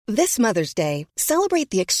This Mother's Day, celebrate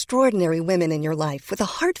the extraordinary women in your life with a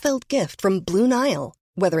heartfelt gift from Blue Nile.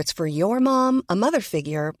 Whether it's for your mom, a mother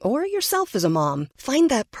figure, or yourself as a mom, find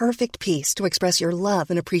that perfect piece to express your love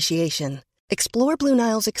and appreciation. Explore Blue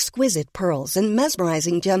Nile's exquisite pearls and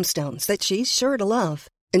mesmerizing gemstones that she's sure to love.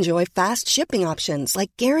 Enjoy fast shipping options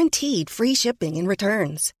like guaranteed free shipping and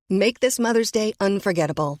returns. Make this Mother's Day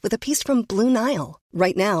unforgettable with a piece from Blue Nile.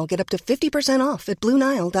 Right now, get up to 50% off at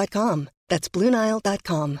BlueNile.com. That's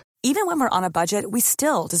BlueNile.com. Even when we're on a budget, we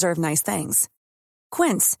still deserve nice things.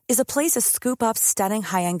 Quince is a place to scoop up stunning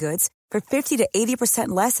high-end goods for 50 to 80%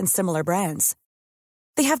 less than similar brands.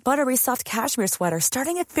 They have buttery soft cashmere sweaters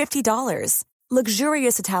starting at $50,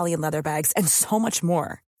 luxurious Italian leather bags, and so much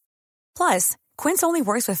more. Plus, Quince only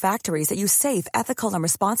works with factories that use safe, ethical, and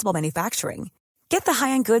responsible manufacturing. Get the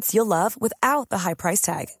high-end goods you'll love without the high price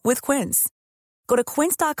tag with Quince. Go to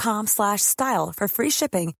quince.com/style for free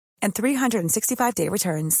shipping and 365-day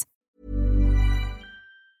returns.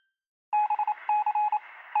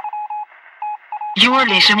 You're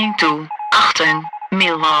listening to Achten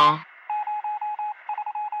Millwall.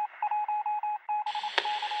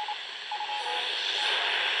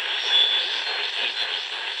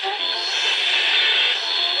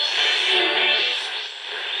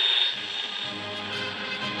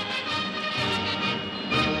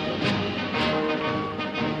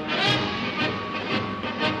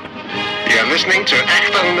 Listening to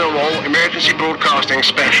Achten Millwall Emergency Broadcasting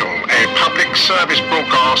Special, a public service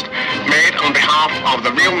broadcast made on behalf of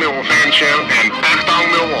the Real Millwall Fan Show and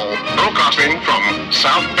Achten Millwall, broadcasting from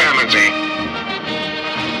South Bermondsey.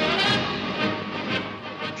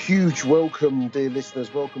 Huge welcome, dear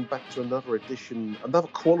listeners. Welcome back to another edition, another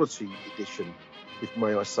quality edition, if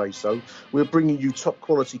may I say so. We're bringing you top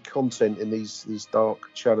quality content in these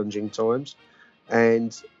dark, challenging times.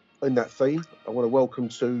 And in that theme, I want to welcome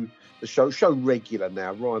to the show regular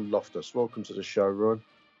now, Ryan Loftus. Welcome to the show, Ryan.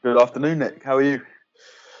 Good afternoon, Nick. How are you?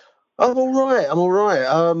 I'm all right.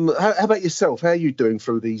 How about yourself? How are you doing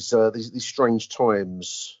through these strange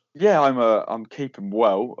times? Yeah, I'm keeping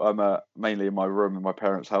well. I'm mainly in my room in my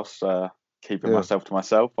parents' house, keeping myself to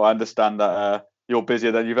myself. I understand that you're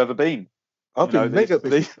busier than you've ever been. I've been mega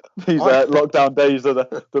busy. These lockdown days are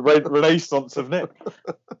the renaissance of Nick.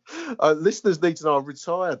 Listeners need to know I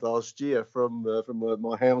retired last year from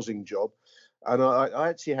my housing job, and I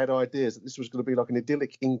actually had ideas that this was going to be like an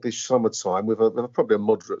idyllic English summertime with probably a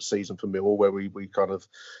moderate season for Millwall, where we kind of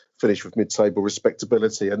finished with mid-table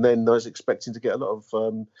respectability, and then I was expecting to get a lot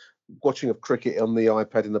of watching of cricket on the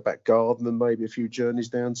iPad in the back garden, and maybe a few journeys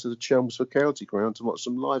down to the Chelmsford County Ground to watch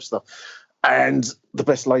some live stuff. And the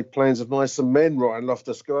best laid plans of mice and men, Ryan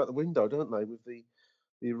Loftus, go out the window, don't they, with the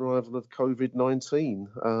arrival of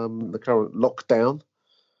COVID-19, the current lockdown.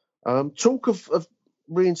 Talk of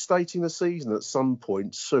reinstating the season at some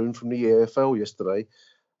point soon from the EFL yesterday.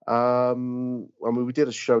 We did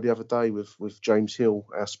a show the other day with James Hill,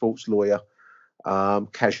 our sports lawyer.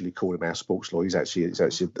 Casually call him our sports lawyer. He's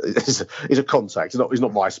a contact. He's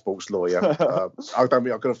not my sports lawyer. I don't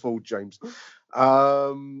think I can afford James.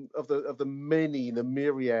 Of the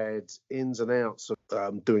myriad ins and outs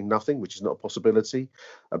of doing nothing, which is not a possibility,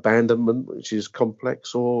 abandonment, which is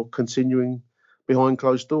complex, or continuing behind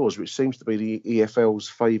closed doors, which seems to be the EFL's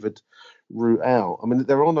favoured route out. I mean,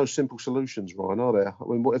 there are no simple solutions, Ryan, are there? I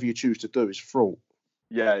mean, whatever you choose to do is fraught.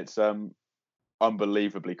 Yeah, it's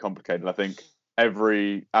unbelievably complicated. I think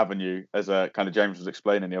every avenue, as kind of James was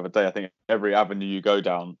explaining the other day, I think every avenue you go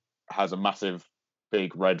down has a massive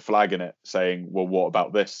big red flag in it saying, well, what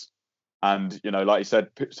about this? And, like you said,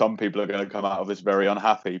 some people are going to come out of this very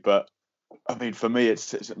unhappy. But I mean, for me,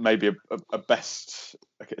 it's maybe a best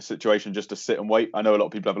situation just to sit and wait. I know a lot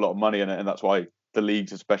of people have a lot of money in it, and that's why the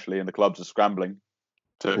leagues, especially, and the clubs are scrambling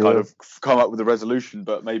to kind of come up with a resolution.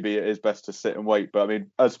 But maybe it is best to sit and wait. But I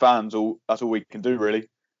mean, as fans, that's all we can do, really.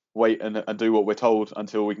 Wait and do what we're told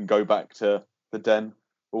until we can go back to the Den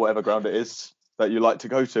or whatever ground it is that you like to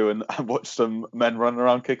go to and watch some men running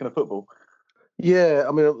around kicking a football. Yeah,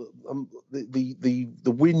 I mean,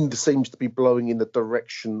 the wind seems to be blowing in the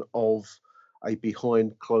direction of a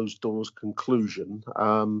behind closed doors conclusion.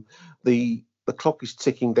 The clock is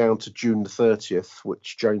ticking down to June the 30th,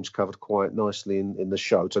 which James covered quite nicely in the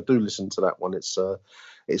show. So do listen to that one.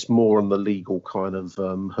 It's more on the legal kind of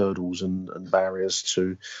hurdles and barriers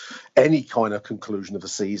to any kind of conclusion of a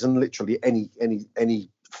season. Literally any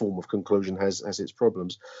form of conclusion has its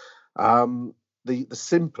problems. The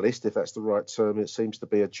simplest, if that's the right term, it seems to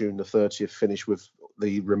be a June the 30th finish with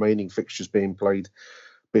the remaining fixtures being played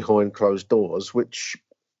behind closed doors, which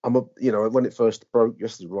when it first broke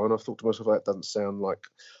yesterday, Ryan, I thought to myself, that doesn't sound like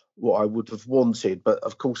what I would have wanted. But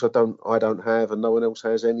of course, I don't have, and no one else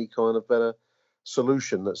has any kind of better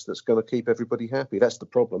solution that's going to keep everybody happy. That's the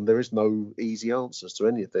problem. There is no easy answers to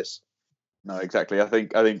any of this. No, exactly. I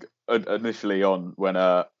think initially on when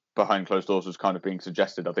behind closed doors was kind of being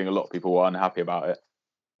suggested, I think a lot of people were unhappy about it.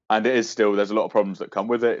 And it is still, there's a lot of problems that come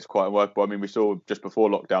with it. It's quite unworkable. I mean, we saw just before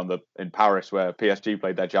lockdown in Paris where PSG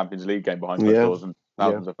played their Champions League game behind closed doors and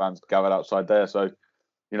thousands of fans gathered outside there. So,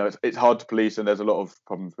 you know, it's hard to police, and there's a lot of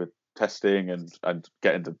problems with testing and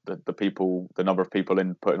getting the number of people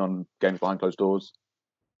in putting on games behind closed doors.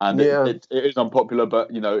 And it is unpopular,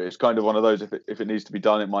 but, you know, it's kind of one of those, if it needs to be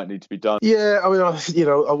done, it might need to be done. Yeah, I mean,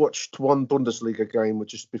 I watched one Bundesliga game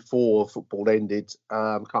just before football ended.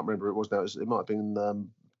 Can't remember who it was now. It might have been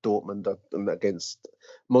Dortmund against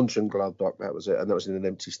Mönchengladbach. That was it, and that was in an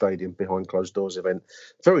empty stadium behind closed doors event.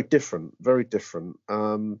 Very different.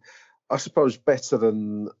 I suppose better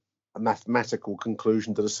than a mathematical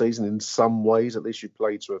conclusion to the season in some ways. At least you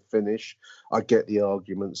play to a finish. I get the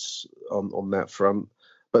arguments on that front,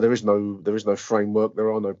 but there is no framework.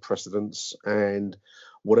 There are no precedents, and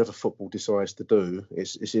whatever football decides to do,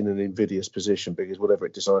 it's in an invidious position, because whatever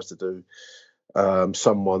it decides to do,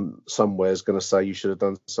 someone somewhere is going to say you should have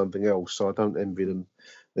done something else. So I don't envy them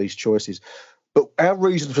these choices. But our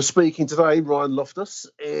reason for speaking today, Ryan Loftus,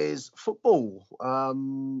 is football.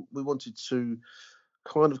 We wanted to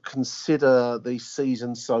kind of consider the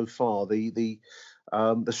season so far, the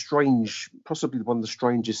strange, possibly one of the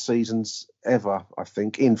strangest seasons ever, I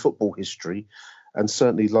think, in football history, and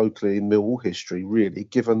certainly locally in Millwall history, really,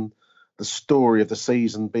 given the story of the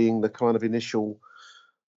season being the kind of initial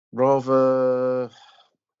rather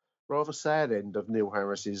sad end of Neil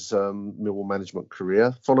Harris's Millwall management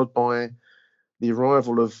career, followed by the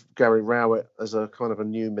arrival of Gary Rowett as a kind of a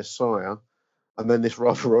new messiah, and then this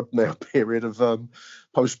rather odd now period of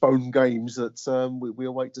postponed games that we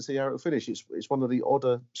await to see how it'll finish. It's one of the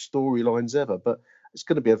odder storylines ever, but it's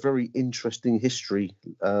going to be a very interesting history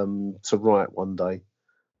to write one day.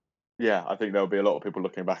 Yeah, I think there'll be a lot of people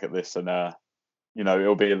looking back at this, and you know,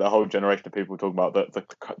 it'll be the whole generation of people talking about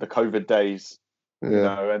the COVID days, you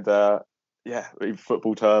know, and in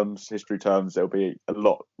football terms, history terms, there'll be a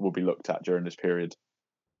lot will be looked at during this period.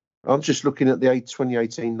 I'm just looking at the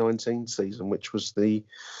 2018-19 season, which was the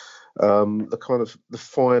kind of the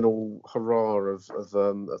final hurrah of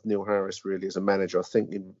Neil Harris really as a manager. I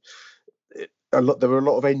think there were a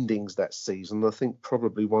lot of endings that season. I think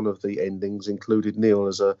probably one of the endings included Neil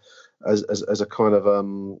as a kind of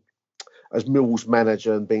as Mill's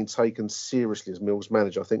manager and being taken seriously as Mill's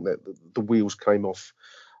manager. I think that the wheels came off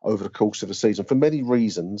over the course of the season for many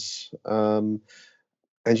reasons. And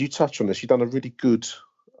you touch on this. You've done a really good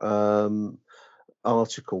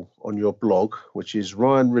article on your blog, which is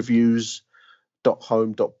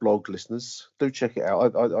ryanreviews.home.blog. Listeners, do check it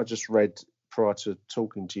out. I just read, prior to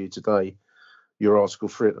talking to you today, your article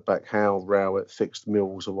 3 at the back, how Rowett fixed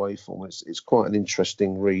Mill's away form. It's quite an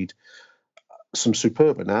interesting read. Some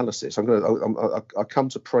superb analysis. I come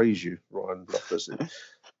to praise you, Ryan Loftus. I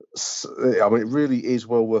mean, it really is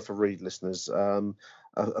well worth a read, listeners. A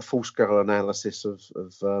full-scale analysis of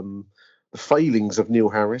the failings of Neil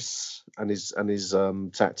Harris and his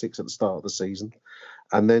tactics at the start of the season,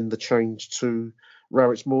 and then the change to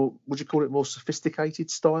Rowett's more, would you call it more sophisticated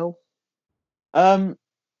style?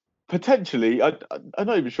 Potentially. I'm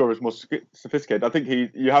not even sure it's more sophisticated. I think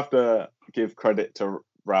you have to give credit to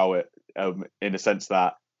Rowett in a sense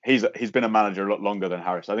that he's been a manager a lot longer than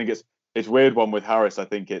Harris. I think it's weird one with Harris. I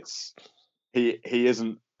think he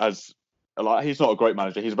isn't as he's not a great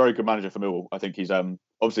manager. He's a very good manager for Millwall. I think he's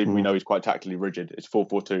obviously we know he's quite tactically rigid. It's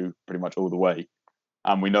 4-4-2 pretty much all the way,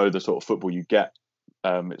 and we know the sort of football you get.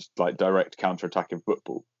 It's like direct counter-attacking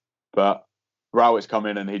football. But Rowett's come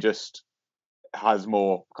in and he just has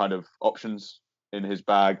more kind of options in his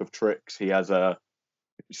bag of tricks. He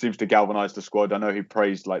seems to galvanise the squad. I know he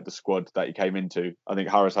praised like the squad that he came into. I think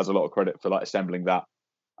Harris has a lot of credit for like assembling that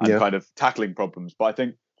and kind of tackling problems. But I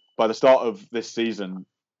think by the start of this season,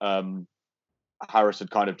 Harris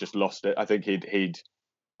had kind of just lost it. I think he'd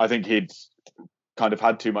kind of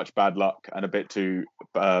had too much bad luck and a bit too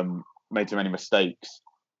made too many mistakes,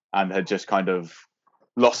 and had just kind of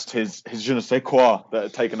lost his je ne sais quoi that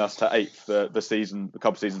had taken us to 8th the season a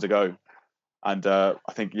couple of seasons ago. And I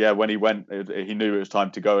think, when he went, he knew it was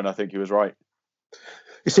time to go, and I think he was right.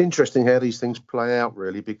 It's interesting how these things play out,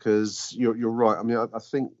 really, because you're right. I mean, I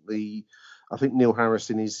think Neil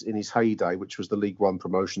Harris in his heyday, which was the League One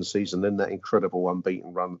promotion season, then that incredible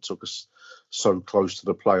unbeaten run that took us so close to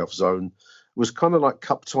the playoff zone, was kind of like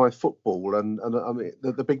cup tie football. And I mean,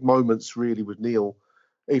 the big moments really with Neil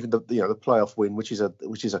even the playoff win, which is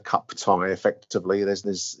a cup tie effectively.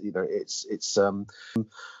 There's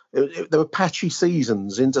there were patchy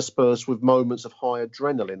seasons interspersed with moments of high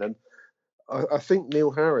adrenaline, and I think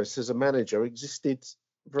Neil Harris as a manager existed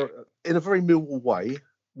in a very Millwall way.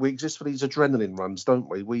 We exist for these adrenaline runs, don't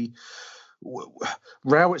we?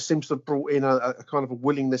 Rowett seems to have brought in a kind of a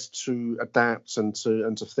willingness to adapt and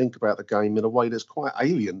to think about the game in a way that's quite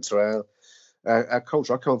alien to our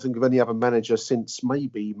culture. I can't think of any other manager since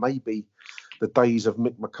maybe the days of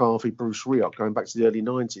Mick McCarthy, Bruce Rioch, going back to the early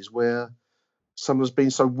 90s, where someone's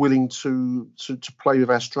been so willing to play with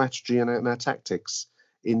our strategy and our tactics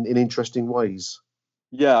in interesting ways.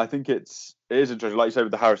 Yeah, I think it is interesting. Like you say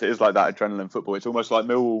with the Harris, it is like that adrenaline football. It's almost like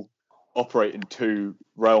Millwall operate in two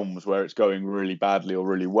realms where it's going really badly or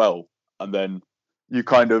really well, and then you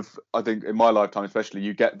kind of, I think in my lifetime especially,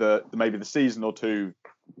 you get maybe the season or two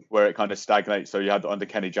where it kind of stagnates. So you had under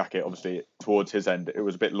Kenny Jackett, obviously towards his end, it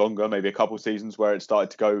was a bit longer, maybe a couple of seasons where it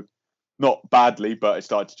started to go not badly, but it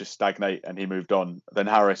started to just stagnate and he moved on. Then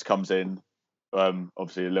Harris comes in,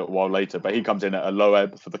 obviously a little while later, but he comes in at a low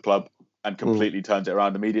ebb for the club and completely turns it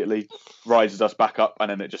around immediately, rises us back up,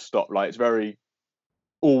 and then it just stopped. Like, it's very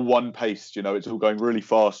all one paced, it's all going really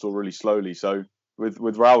fast or really slowly. So with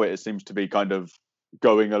Rowett, it seems to be kind of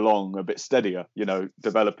going along a bit steadier,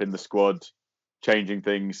 developing the squad, changing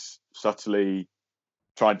things subtly,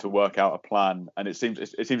 trying to work out a plan. And it seems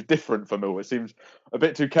different for Millwall. It seems a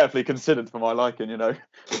bit too carefully considered for my liking,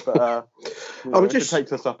 But if it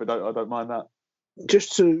takes us up, I don't mind that.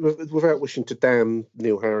 Just to, without wishing to damn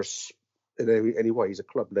Neil Harris in any way, he's a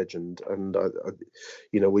club legend, and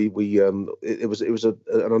it was an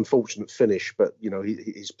unfortunate finish, but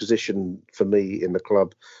his position for me in the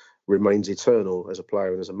club remains eternal as a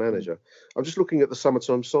player and as a manager. I'm just looking at the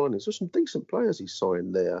summertime signings. There's some decent players he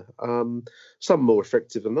signed there. Some more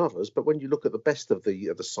effective than others, but when you look at the best of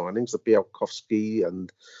the signings, the Bielkowski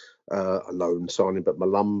and a loan signing, but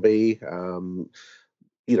Malumbi,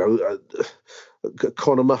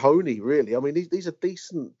 Connor Mahoney, really. I mean, these are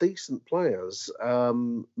decent players.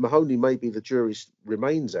 Mahoney, maybe the jury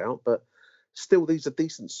remains out, but still, these are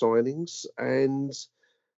decent signings, and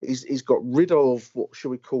he's got rid of what shall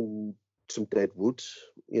we call some deadwood,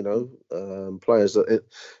 players that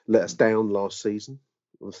let us down last season.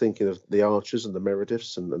 I'm thinking of the Archers and the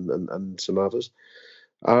Merediths and some others.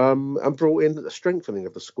 And brought in a strengthening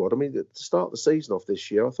of the squad. I mean, to start the season off this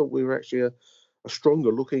year, I thought we were actually a stronger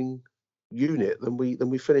looking unit than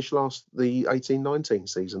we finished the 18-19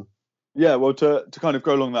 season. Yeah, well, to kind of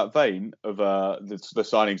go along that vein of the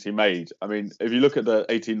signings he made, I mean, if you look at the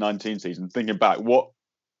 18-19 season, thinking back,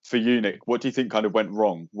 for you, Nick, what do you think kind of went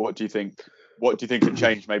wrong? What do you think had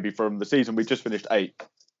changed maybe from the season we just finished 8th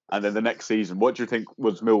and then the next season? What do you think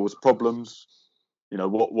was Millwall's problems?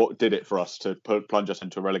 What did it for us to plunge us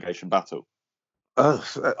into a relegation battle?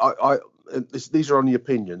 These are only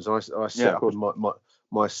opinions. I set up in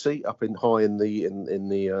my seat up high in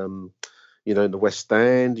the West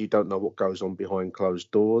Stand. You don't know what goes on behind closed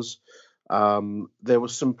doors. There were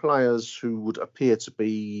some players who would appear to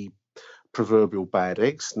be proverbial bad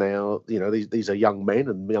eggs. Now, these are young men,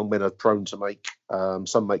 and young men are prone to make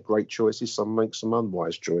some make great choices, some make some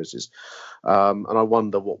unwise choices. And I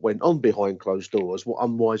wonder what went on behind closed doors, what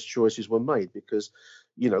unwise choices were made, because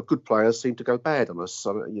good players seem to go bad on us.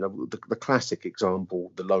 So, the classic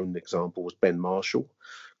example, the lone example, was Ben Marshall,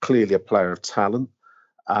 clearly a player of talent,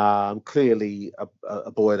 clearly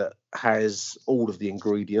a boy that has all of the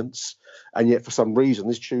ingredients, and yet for some reason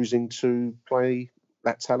is choosing to play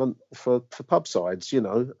that talent for pub sides,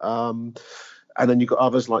 and then you've got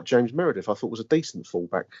others like James Meredith. I thought was a decent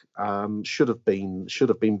fullback. Should have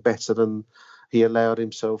been better than he allowed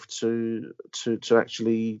himself to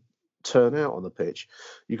actually turn out on the pitch.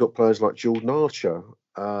 You've got players like Jordan Archer,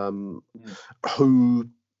 who,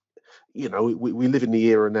 we live in the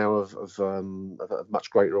era now of much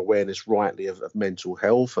greater awareness, rightly, of mental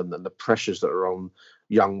health and the pressures that are on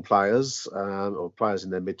young players or players in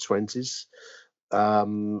their mid-20s.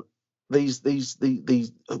 These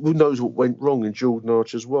who knows what went wrong in Jordan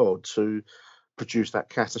Archer's world to produce that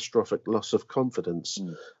catastrophic loss of confidence.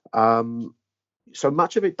 So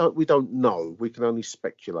much of it we don't know. We can only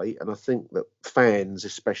speculate, and I think that fans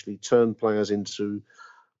especially turn players into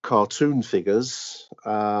cartoon figures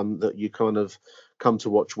that you kind of come to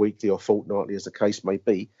watch weekly or fortnightly, as the case may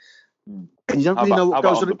be. And you don't really know what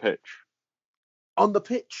goes on the pitch. On the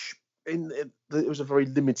pitch, it was a very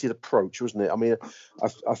limited approach, wasn't it? I mean,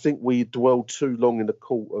 I think we dwelled too long in the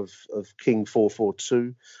court of King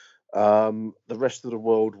 442. The rest of the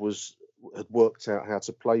world was had worked out how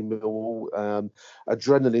to play Millwall.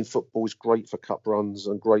 Adrenaline football is great for cup runs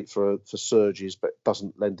and great for surges, but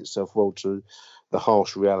doesn't lend itself well to the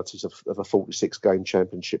harsh realities of a 46-game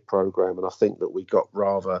championship programme. And I think that we got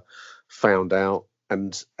rather found out.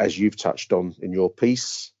 And as you've touched on in your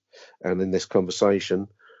piece and in this conversation,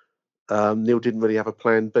 Neil didn't really have a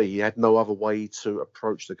plan B. He had no other way to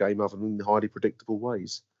approach the game other than highly predictable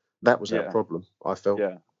ways. That was our problem, I felt.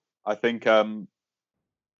 Yeah, I think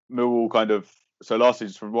Millwall kind of... So last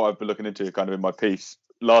season, from what I've been looking into kind of in my piece,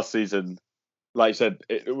 last season, like you said,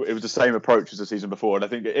 it was the same approach as the season before. And I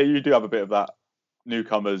think you do have a bit of that.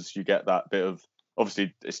 Newcomers, you get that bit of...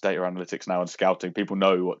 Obviously, it's data analytics now and scouting. People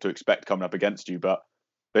know what to expect coming up against you, but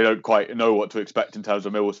they don't quite know what to expect in terms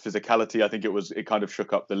of Millwall's physicality. I think it kind of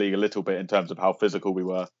shook up the league a little bit in terms of how physical we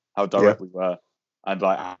were, how direct we were, and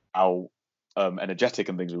like how energetic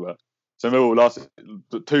and things we were. So Millwall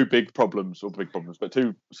two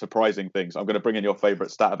two surprising things. I'm going to bring in your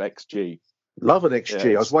favourite stat of XG. Love an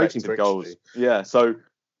XG. I was waiting for goals. XG. Yeah, so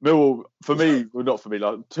Millwall, for me, well, not for me,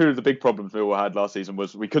 like, two of the big problems Millwall had last season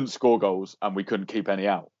was we couldn't score goals and we couldn't keep any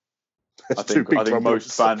out. I think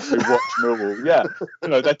most fans who watch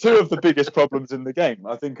Millwall, they're two of the biggest problems in the game.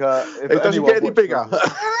 I think if it doesn't get any bigger.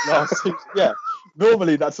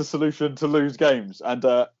 Normally that's a solution to lose games, and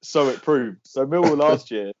so it proved. So Millwall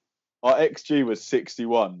last year, our XG was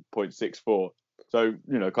 61.64. So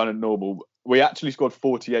kind of normal. We actually scored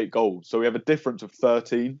 48 goals, so we have a difference of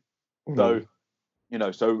 13. So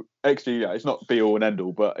so XG, it's not be all and end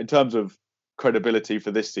all, but in terms of credibility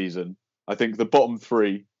for this season, I think the bottom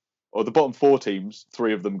three. Or the bottom four teams,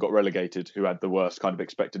 3 of them got relegated, who had the worst kind of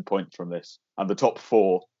expected points from this. And the top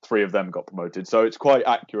 4, 3 of them got promoted. So it's quite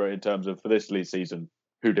accurate in terms of, for this league season,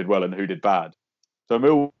 who did well and who did bad. So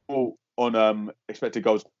Millwall, on expected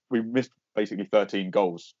goals, we missed basically 13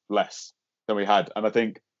 goals less than we had. And I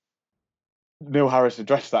think Neil Harris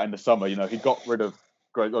addressed that in the summer. He got rid of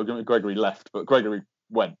Gregory left, but Gregory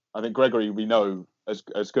went. I think Gregory, we know,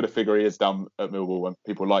 as good a figure he is down at Millwall when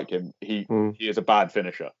people like him, he is a bad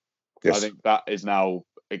finisher. Yes. I think that is now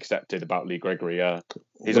accepted about Lee Gregory.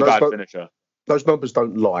 He's a bad finisher. Those numbers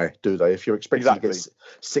don't lie, do they? If you're expecting to get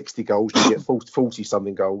 60 goals, you get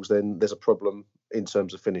 40-something goals, then there's a problem in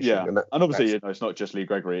terms of finishing. Yeah, and obviously, it's not just Lee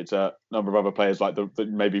Gregory. It's a number of other players like that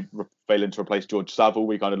maybe failing to replace George Saville.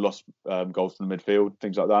 We kind of lost goals from the midfield,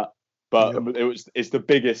 things like that. But it's the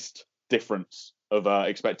biggest difference of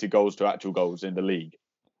expected goals to actual goals in the league.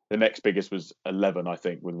 The next biggest was 11, I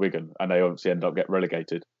think, with Wigan, and they obviously ended up getting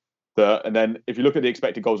relegated. And then if you look at the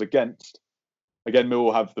expected goals against, again,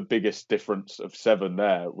 Millwall have the biggest difference of 7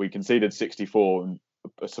 there. We conceded 64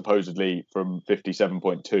 supposedly from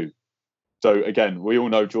 57.2. So again, we all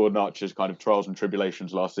know Jordan Archer's kind of trials and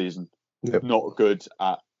tribulations last season. Yep. Not good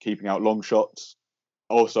at keeping out long shots.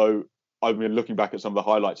 Also, I've been looking back at some of the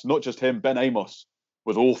highlights. Not just him, Ben Amos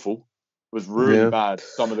was awful. Was really bad.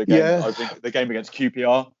 Some of the game, I think the game against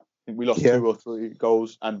QPR, I think we lost 2 or 3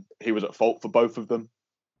 goals, and he was at fault for both of them.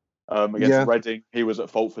 Against Reading, he was at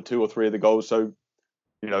fault for 2 or 3 of the goals. So,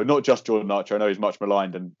 not just Jordan Archer. I know he's much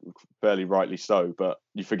maligned and fairly rightly so, but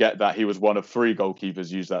you forget that he was one of 3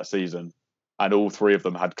 goalkeepers used that season, and all 3 of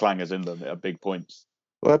them had clangers in them at big points.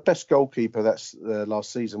 Well, our best goalkeeper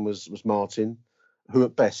last season was Martin, who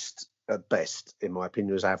at best, in my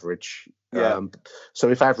opinion, was average. Yeah. So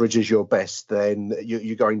if average is your best, then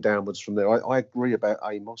you're going downwards from there. I agree about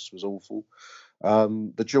Amos was awful.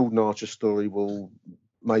 The Jordan Archer story will...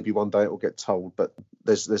 Maybe one day it will get told, but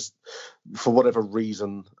there's for whatever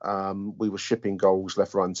reason, we were shipping goals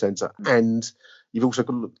left, right, and centre. And you've also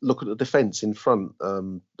got to look at the defence in front,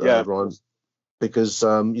 Ryan, because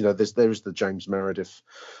there is the James Meredith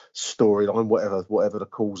storyline, whatever the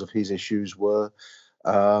cause of his issues were,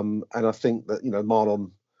 and I think that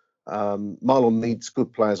Marlon needs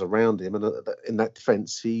good players around him, and in that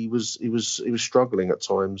defence, he was struggling at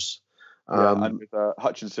times. And with,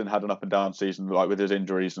 Hutchinson had an up and down season, like with his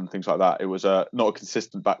injuries and things like that. It was not a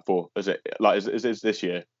consistent back four, as it is this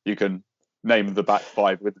year. You can name the back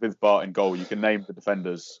 5 with Bart in goal. You can name the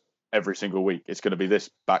defenders every single week. It's going to be this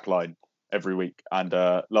back line every week. And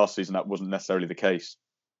last season that wasn't necessarily the case.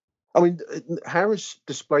 I mean, Harris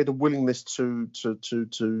displayed a willingness to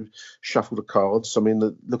shuffle the cards. I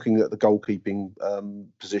mean, looking at the goalkeeping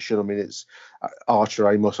position, I mean, it's Archer,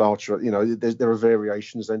 Amos, Archer. There are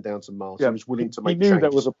variations then down to Martin. He was willing to make changes. He knew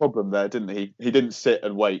there was a problem there, didn't he? He didn't sit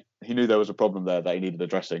and wait. He knew there was a problem there that he needed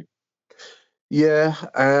addressing. Yeah,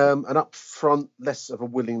 and up front, less of a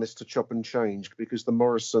willingness to chop and change because the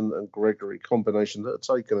Morrison and Gregory combination that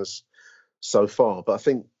have taken us so far. But I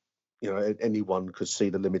think anyone could see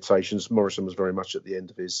the limitations. Morrison was very much at the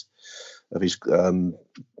end of his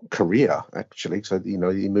career, actually. So, he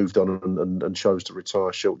moved on and chose to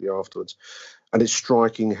retire shortly afterwards. And it's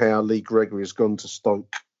striking how Lee Gregory has gone to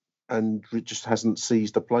Stoke and just hasn't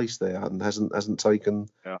seized a place there and hasn't taken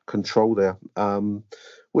control there,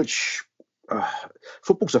 which...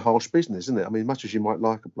 football's a harsh business, isn't it? I mean, much as you might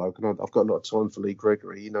like a bloke, and I've got a lot of time for Lee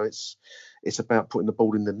Gregory, it's about putting the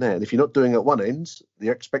ball in the net. And if you're not doing it at one end, the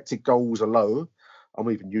expected goals are low.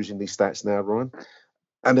 I'm even using these stats now, Ryan.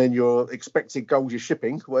 And then your expected goals you're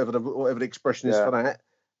shipping, whatever the expression is for that,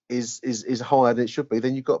 is higher than it should be.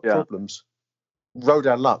 Then you've got problems. Road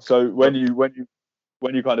our luck. So when you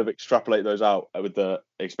kind of extrapolate those out with the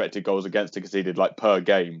expected goals against and conceded, like per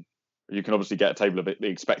game, you can obviously get a table of the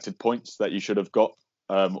expected points that you should have got,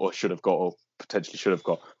 or potentially should have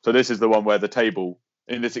got. So this is the one where the table,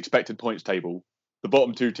 in this expected points table, the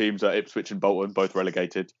bottom two teams are Ipswich and Bolton, both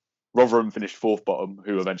relegated. Rotherham finished fourth bottom,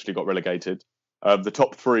 who eventually got relegated. The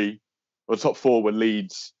top four were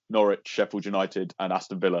Leeds, Norwich, Sheffield United, and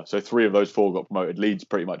Aston Villa. So 3 of those 4 got promoted. Leeds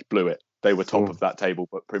pretty much blew it. They were top of that table,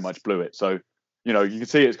 but pretty much blew it. So, you can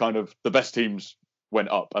see it's kind of the best teams went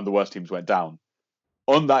up and the worst teams went down.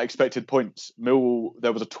 On that expected points, Millwall,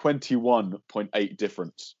 there was a 21.8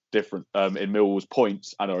 difference in Millwall's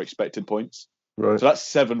points and our expected points. Right. So that's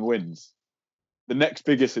 7 wins. The next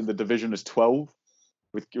biggest in the division is 12,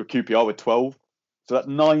 with QPR with 12. So that's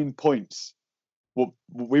 9 points. Well,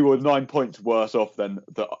 we were 9 points worse off than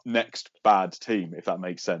the next bad team, if that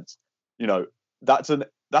makes sense. That's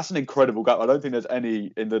an incredible gap. I don't think there's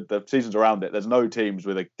any in the seasons around it. There's no teams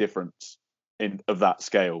with a difference of that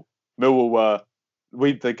scale. Millwall were.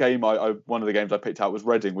 One of the games I picked out was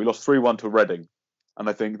Reading. We lost 3-1 to Reading, and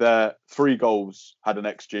I think their 3 goals had an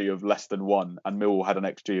XG of less than 1, and Millwall had an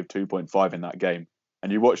XG of 2.5 in that game. And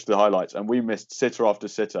you watch the highlights, and we missed sitter after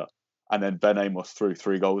sitter, and then Ben Amos threw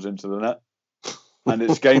 3 goals into the net. And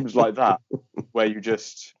it's games like that where you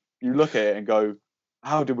look at it and go,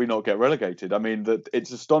 how did we not get relegated? I mean,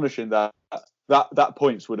 it's astonishing that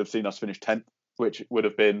points would have seen us finish 10th, which would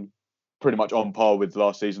have been pretty much on par with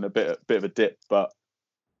last season, a bit of a dip, but.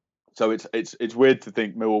 So it's weird to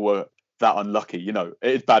think Millwall were that unlucky.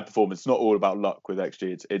 It's bad performance. It's not all about luck with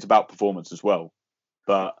XG. It's about performance as well.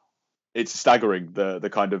 But it's staggering the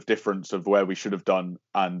kind of difference of where we should have done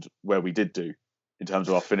and where we did do in terms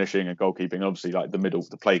of our finishing and goalkeeping. Obviously, like the middle,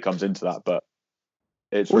 the play comes into that, but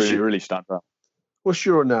it's really stands out. What's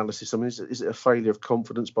your analysis? I mean, is it a failure of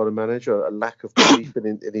confidence by the manager, a lack of belief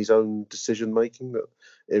in his own decision making that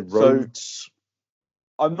erodes?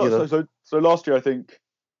 I'm not so. Last year, I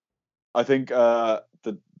think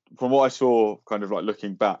from what I saw, kind of like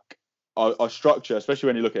looking back, our structure, especially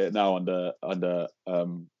when you look at it now under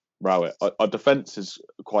Rowett, our defence is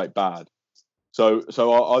quite bad. So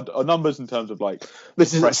our numbers in terms of like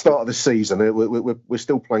this is at the start of the season. We're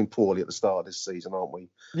still playing poorly at the start of this season, aren't we?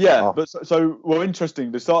 Yeah, but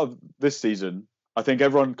interesting. The start of this season, I think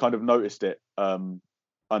everyone kind of noticed it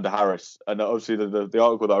under Harris, and obviously the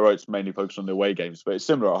article that I wrote is mainly focused on the away games, but it's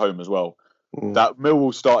similar at home as well. That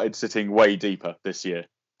Millwall started sitting way deeper this year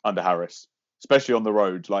under Harris, especially on the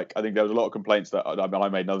road. Like, I think there was a lot of complaints that I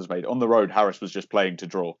made and others made. On the road, Harris was just playing to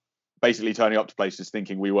draw, basically turning up to places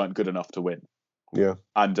thinking we weren't good enough to win. Yeah.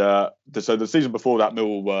 And so the season before that,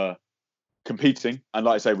 Millwall were competing. And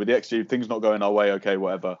like I say, with the XG, things not going our way, okay,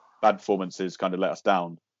 whatever. Bad performances kind of let us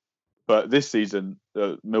down. But this season,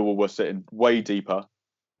 Millwall were sitting way deeper.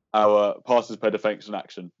 Our passes per defensive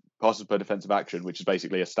action, which is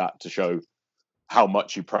basically a stat to show how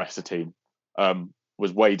much you press a team,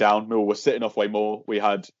 was way down. Millwall was sitting off way more. We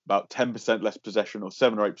had about 10% less possession, or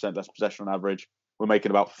 7 or 8% less possession on average. We're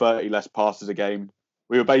making about 30 less passes a game.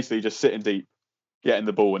 We were basically just sitting deep, getting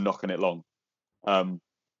the ball and knocking it long,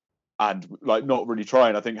 and like not really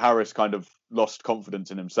trying. I think Harris kind of lost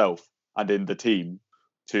confidence in himself and in the team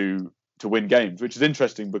to win games, which is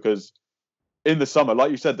interesting because in the summer,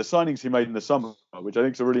 like you said, the signings he made in the summer, which I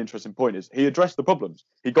think is a really interesting point, is he addressed the problems.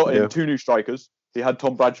 He got in 2 new strikers. He had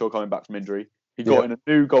Tom Bradshaw coming back from injury. He got in a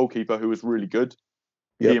new goalkeeper who was really good.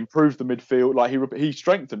 He improved the midfield. Like he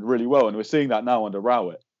strengthened really well, and we're seeing that now under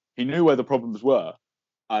Rowett. He knew where the problems were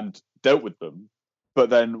and dealt with them. But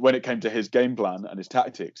then when it came to his game plan and his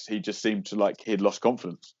tactics, he just seemed to like he'd lost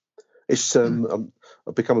confidence. It's I've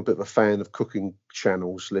become a bit of a fan of cooking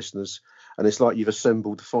channels, listeners, and it's like you've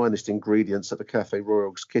assembled the finest ingredients at the Cafe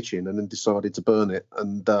Royal's kitchen and then decided to burn it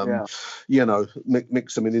and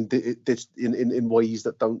mix them in ways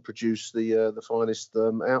that don't produce the finest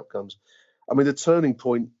outcomes. I mean, the turning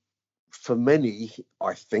point for many,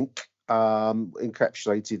 I think,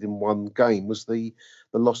 encapsulated in one game was the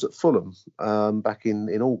loss at Fulham back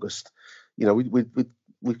in August. You know,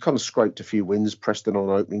 we kind of scraped a few wins. Preston on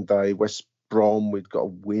opening day, West Brom, we'd got a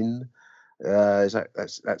win. That's an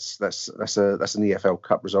EFL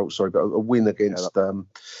Cup result, sorry, but a win against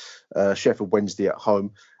Sheffield Wednesday at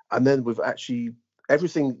home, and then we've actually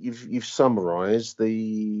everything you've summarised,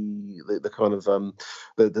 the kind of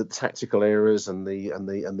the tactical errors and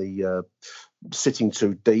the sitting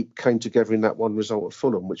too deep came together in that one result at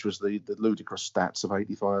Fulham, which was the ludicrous stats of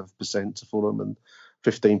 85% to Fulham and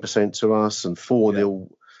 15% to us and 4-0.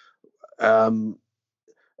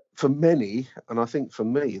 For many, and I think for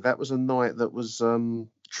me, that was a night that was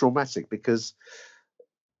traumatic because,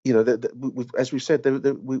 you know, as we said,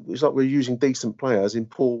 it's like we're using decent players in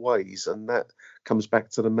poor ways, and that comes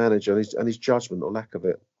back to the manager and his judgment or lack of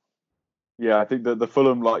it. Yeah, I think that the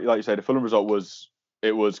Fulham, like you say, the Fulham result was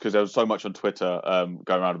because there was so much on Twitter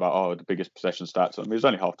going around about the biggest possession stats. I mean, it was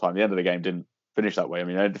only half time. The end of the game didn't finish that way. I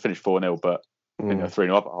mean, they finished 4-0, but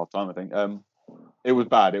 3-0 up at half time. I think it was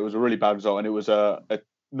bad. It was a really bad result, and it was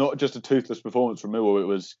not just a toothless performance from Millwall.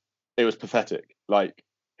 It was pathetic. Like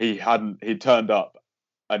he'd turned up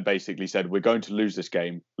and basically said, "We're going to lose this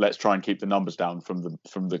game. Let's try and keep the numbers down from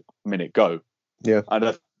the minute go." Yeah, and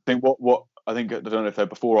I think what I don't know if they're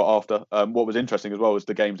before or after. What was interesting as well was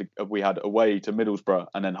the games we had away to Middlesbrough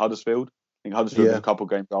and then Huddersfield. I think Huddersfield was a couple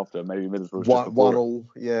games after. Maybe Middlesbrough was just before. 1-1.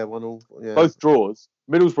 Yeah, 1-1. Yeah. Both draws.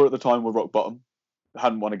 Middlesbrough at the time were rock bottom.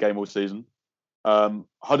 Hadn't won a game all season.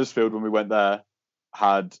 Huddersfield, when we went there,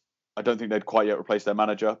 I don't think they'd quite yet replaced their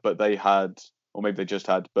manager, but they had, or maybe they just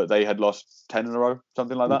had, but they had lost 10 in a row,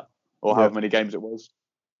 something like that, or however many games it was.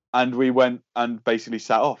 And we went and basically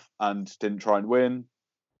sat off and didn't try and win.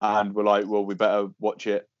 And we're like, well, we better watch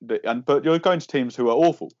it. But you're going to teams who are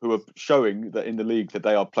awful, who are showing that in the league that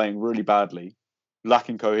they are playing really badly,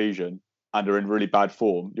 lacking cohesion, and are in really bad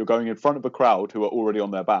form. You're going in front of a crowd who are already on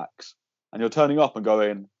their backs, and you're turning up and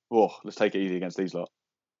going, oh, let's take it easy against these lot.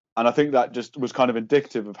 And I think that just was kind of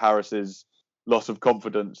indicative of Harris's loss of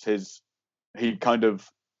confidence. He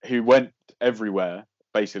went everywhere,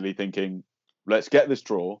 basically thinking, let's get this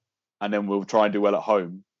draw, and then we'll try and do well at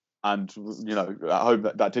home. And, you know, at home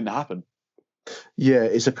that didn't happen. Yeah,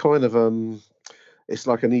 it's a kind of it's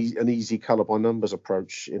like an easy colour by numbers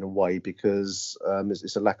approach in a way, because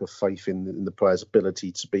it's a lack of faith in the player's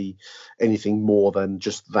ability to be anything more than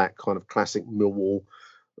just that kind of classic Millwall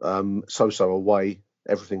so away,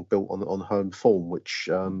 everything built on home form, which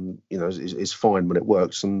you know is fine when it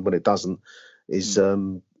works, and when it doesn't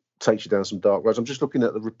takes you down some dark roads. I'm just looking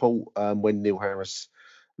at the report when Neil Harris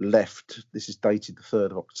left. This is dated the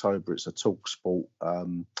 3rd of October. It's a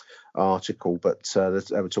TalkSport article, but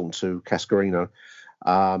they were talking to Cascarino,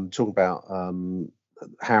 talking about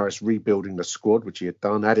Harris rebuilding the squad, which he had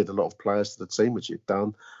done, added a lot of players to the team, which he had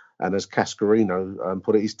done. And as Cascarino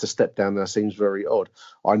put it, to step down there seems very odd.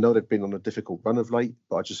 I know they've been on a difficult run of late,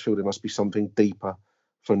 but I just feel there must be something deeper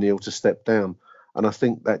for Neil to step down. And I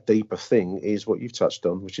think that deeper thing is what you've touched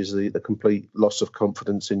on, which is the complete loss of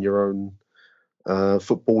confidence in your own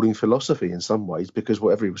footballing philosophy in some ways, because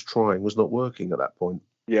whatever he was trying was not working at that point.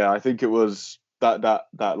 Yeah, I think it was that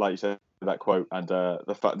like you said, that quote and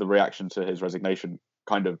the reaction to his resignation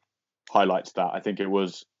kind of highlights that. I think it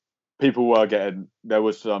was people were there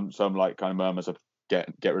was some like kind of murmurs of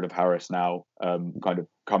get rid of Harris now, kind of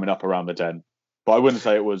coming up around the Den. But I wouldn't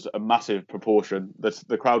say it was a massive proportion.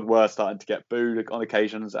 The crowd were starting to get booed on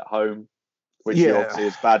occasions at home, which obviously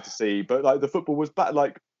is bad to see. But like the football was bad,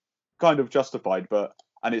 like kind of justified,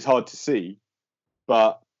 and it's hard to see.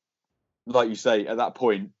 But like you say, at that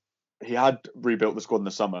point, he had rebuilt the squad in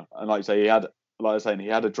the summer, and like you say, he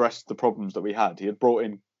had addressed the problems that we had. He had brought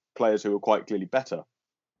in players who were quite clearly better,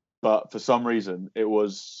 but for some reason, it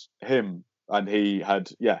was him, and he had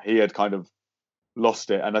kind of lost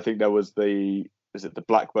it. And I think there was the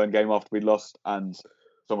Blackburn game after we lost, and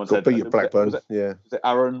someone said beat Blackburn. Was it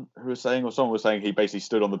Aaron who was saying, or someone was saying he basically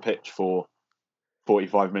stood on the pitch for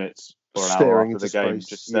 45 minutes or an hour after the game,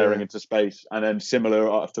 just staring into space. And then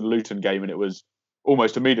similar after the Luton game, and it was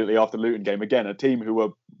almost immediately after the Luton game, again, a team who were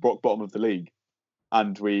rock bottom of the league,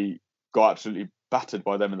 and we got absolutely battered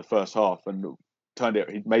by them in the first half. And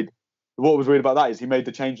what was weird about that is he made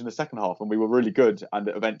the change in the second half, and we were really good, and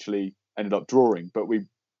it eventually ended up drawing. But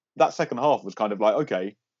that second half was kind of like,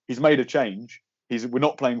 okay, he's made a change. We're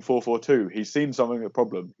not playing 4-4-2. He's seen something, a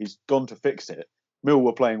problem. He's gone to fix it. Mill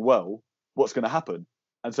were playing well. What's going to happen?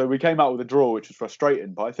 And so we came out with a draw, which was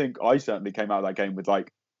frustrating. But I think I certainly came out of that game with like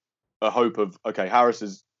a hope of, okay,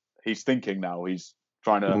 Harris he's thinking now. He's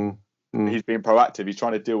trying to, he's being proactive. He's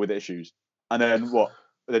trying to deal with issues. And then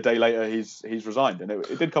the day later he's resigned, and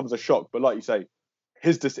it did come as a shock. But like you say,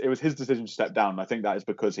 it was his decision to step down. And I think that is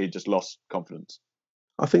because he just lost confidence.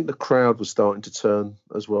 I think the crowd was starting to turn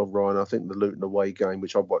as well, Ryan. I think the Luton away game,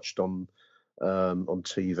 which I watched on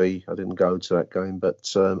TV, I didn't go to that game,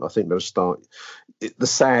 but I think the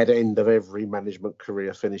sad end of every management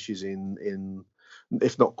career finishes in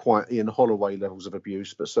if not quite Ian Holloway levels of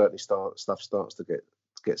abuse, but certainly stuff starts to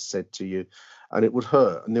get said to you, and it would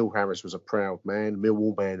hurt. Neil Harris was a proud man,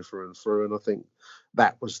 Millwall man through and through, and I think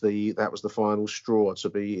that was the final straw.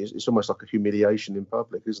 It's almost like a humiliation in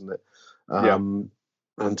public, isn't it? Yeah.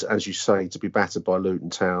 And as you say, to be battered by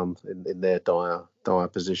Luton Town in their dire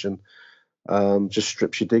position, just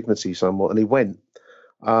strips your dignity somewhat. And he went.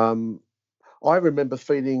 I remember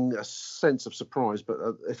feeling a sense of surprise, but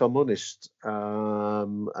if I'm honest,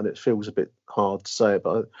 and it feels a bit hard to say it,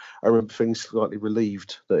 but I remember feeling slightly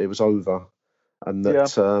relieved that it was over, and that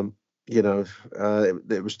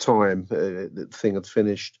it was time. The thing had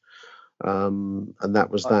finished, and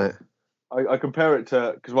that was that. I compare it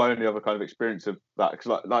to, because my only other kind of experience of that,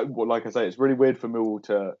 because like I say, it's really weird for Millwall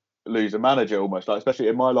to lose a manager almost, like especially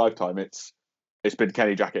in my lifetime. It's been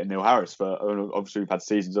Kenny Jackett and Neil Harris for, obviously we've had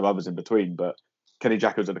seasons of others in between, but Kenny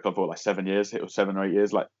Jackett was at the club for like 7 years, it was 7 or 8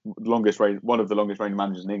 years, like one of the longest reigning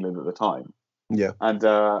managers in England at the time. Yeah. And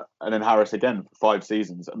then Harris again for 5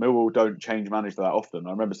 seasons. Millwall don't change manager that often.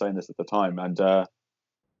 I remember saying this at the time, and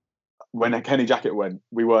when Kenny Jackett went,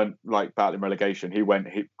 we weren't like battling relegation. He went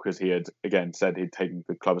because he had again said he'd taken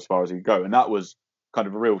the club as far as he could go, and that was kind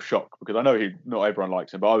of a real shock because I know not everyone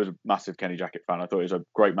likes him, but I was a massive Kenny Jackett fan. I thought he was a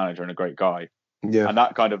great manager and a great guy. Yeah. And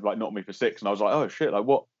that kind of like knocked me for 6, and I was like, oh shit, like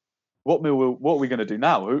what are we going to do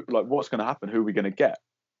now? What's going to happen? Who are we going to get?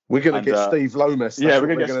 We're going to get Steve Lomas. Yeah, we're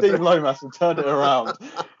going to get Steve Lomas and turn it around.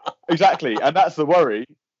 Exactly, and that's the worry.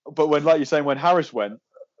 But when, like you're saying, when Harris went,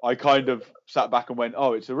 I kind of sat back and went,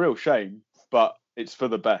 oh, it's a real shame, but it's for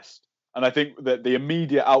the best. And I think that the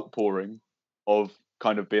immediate outpouring of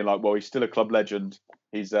kind of being like, well, he's still a club legend.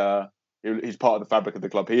 He's part of the fabric of the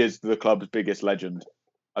club. He is the club's biggest legend.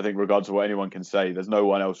 I think regardless of what anyone can say, there's no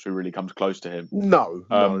one else who really comes close to him. No,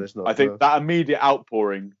 there's not. I think that immediate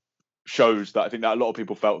outpouring shows that I think that a lot of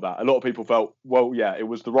people felt that. A lot of people felt, well, yeah, it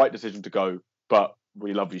was the right decision to go, but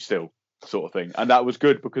we love you still, sort of thing. And that was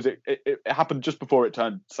good because it happened just before it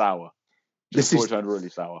turned sour. It turned really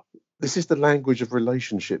sour. This is the language of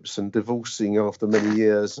relationships and divorcing after many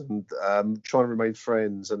years and trying to remain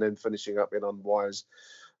friends and then finishing up in unwise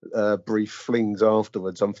brief flings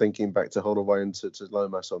afterwards. I'm thinking back to Holloway and to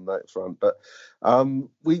Lomas on that front. But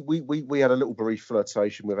we had a little brief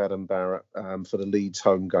flirtation with Adam Barrett for the Leeds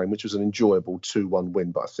home game, which was an enjoyable 2-1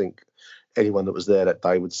 win. But I think anyone that was there that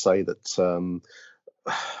day would say that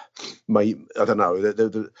I don't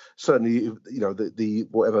know. Certainly, the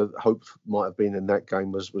whatever hope might have been in that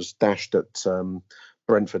game was dashed at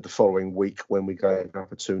Brentford the following week when we gave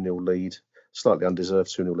up a 2-0 lead, slightly undeserved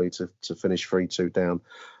 2-0 lead to finish 3-2 down.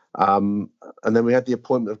 And then we had the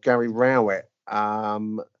appointment of Gary Rowett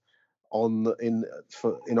in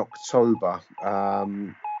October.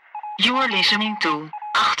 You're listening to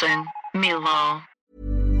Achten Millwall.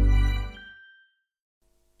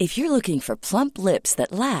 If you're looking for plump lips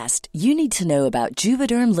that last, you need to know about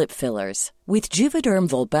Juvederm lip fillers. With Juvederm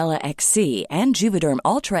Volbella XC and Juvederm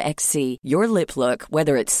Ultra XC, your lip look,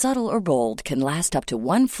 whether it's subtle or bold, can last up to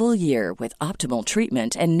 1 full year with optimal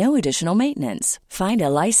treatment and no additional maintenance. Find a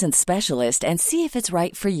licensed specialist and see if it's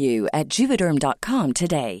right for you at Juvederm.com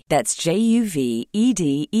today. That's JUVEDERM.com.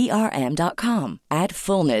 Add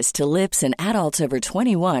fullness to lips in adults over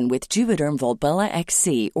 21 with Juvederm Volbella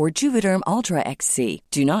XC or Juvederm Ultra XC.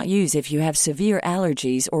 Do not use if you have severe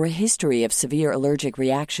allergies or a history of severe allergic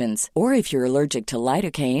reactions, or if you're allergic to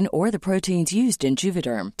lidocaine or the proteins used in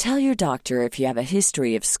Juvederm. Tell your doctor if you have a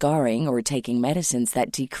history of scarring or taking medicines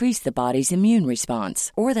that decrease the body's immune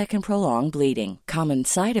response or that can prolong bleeding. Common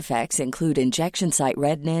side effects include injection site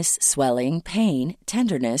redness, swelling, pain,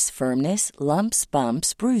 tenderness, firmness, lumps,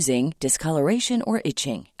 bumps, bruising, discoloration, or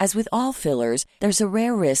itching. As with all fillers, there's a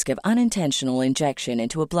rare risk of unintentional injection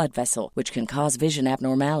into a blood vessel, which can cause vision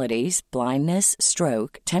abnormalities, blindness,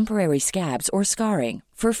 stroke, temporary scabs, or scarring.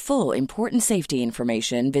 For full, important safety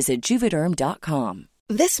information, visit Juvederm.com.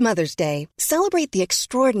 This Mother's Day, celebrate the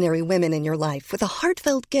extraordinary women in your life with a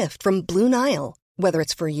heartfelt gift from Blue Nile. Whether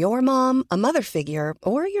it's for your mom, a mother figure,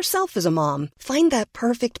 or yourself as a mom, find that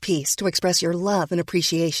perfect piece to express your love and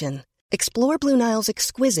appreciation. Explore Blue Nile's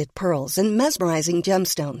exquisite pearls and mesmerizing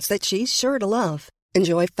gemstones that she's sure to love.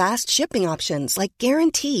 Enjoy fast shipping options like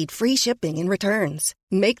guaranteed free shipping and returns.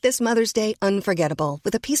 Make this Mother's Day unforgettable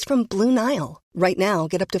with a piece from Blue Nile. Right now,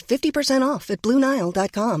 get up to 50% off at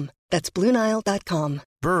BlueNile.com. That's BlueNile.com.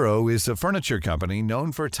 Burrow is a furniture company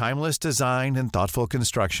known for timeless design and thoughtful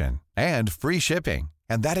construction and free shipping,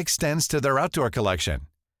 and that extends to their outdoor collection.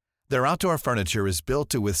 Their outdoor furniture is built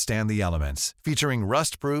to withstand the elements, featuring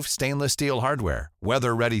rust-proof stainless steel hardware,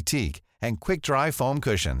 weather-ready teak, and quick-dry foam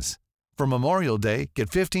cushions. For Memorial Day,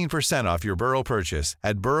 get 15% off your Burrow purchase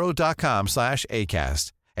at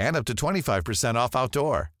burrow.com/ACAST and up to 25% off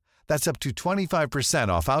outdoor. That's up to 25%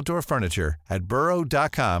 off outdoor furniture at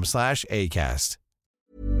burrow.com/ACAST.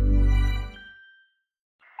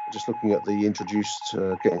 Just looking at the introduced,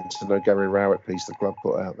 getting to know Gary Rowett piece the club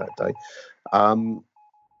put out that day.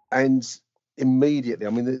 And immediately, I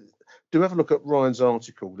mean, do have a look at Ryan's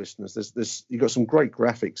article, listeners. There's you've got some great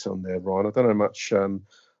graphics on there, Ryan. I don't know how much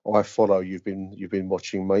I follow you've been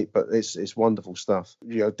watching, mate, but it's wonderful stuff.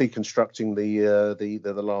 You know, deconstructing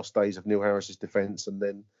the last days of Neil Harris's defence and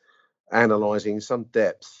then analysing in some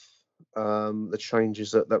depth the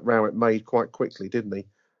changes that Rowett made quite quickly, didn't he,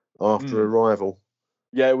 after arrival?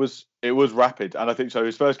 Yeah, it was rapid, and I think so.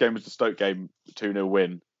 His first game was the Stoke game, 2-0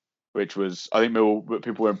 win, which was, I think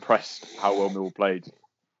people were impressed how well Millwall played.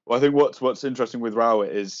 Well, I think what's interesting with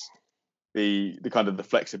Rowett is the kind of the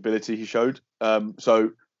flexibility he showed.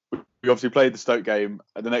 So we obviously played the Stoke game.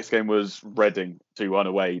 The next game was Reading 2-1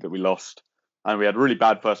 away that we lost, and we had a really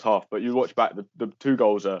bad first half. But you watch back, the 2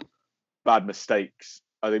 goals are bad mistakes.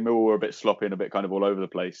 I think Millwall were a bit sloppy and a bit kind of all over the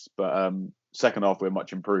place. But second half we were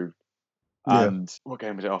much improved. And what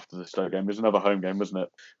game was it after the Stoke game? It was another home game, wasn't it?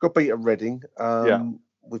 Got beat at Reading.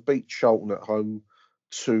 We beat Charlton at home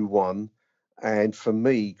 2-1. And for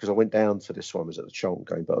me, because I went down for this one, I was at the Charlton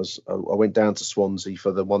game, but I went down to Swansea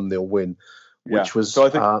for the 1-0 win, which was, so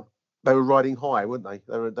I think, they were riding high, weren't they?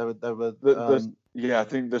 They were. I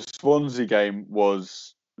think the Swansea game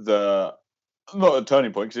was not a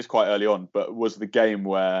turning point because it's quite early on, but was the game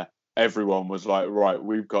where everyone was like, right,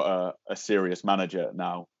 we've got a serious manager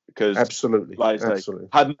now. Because absolutely,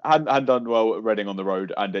 hadn't done well at Reading on the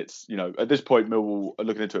road, and it's, you know, at this point, Millwall,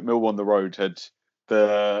 looking into it, Millwall on the road had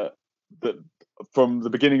from the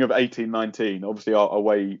beginning of 18-19, obviously our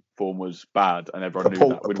away form was bad, and everyone knew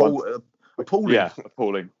that. Appalling. Yeah,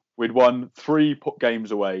 appalling. We'd won 3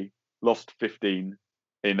 games away, lost 15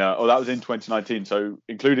 in. That was in 2019. So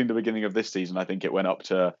including the beginning of this season, I think it went up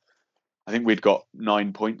to. I think we'd got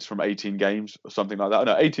 9 points from 18 games or something like that.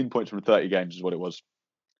 No, 18 points from 30 games is what it was.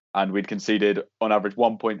 And we'd conceded on average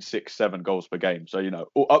 1.67 goals per game. So, you know,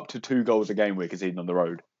 up to 2 goals a game we're conceding on the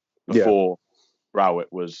road before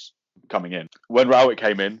Rowett was coming in. When Rowett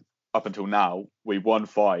came in, up until now, we won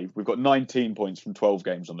 5. We've got 19 points from 12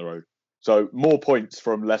 games on the road. So more points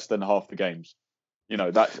from less than half the games. You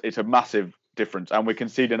know, it's a massive difference. And we're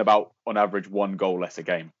conceding about, on average, 1 goal less a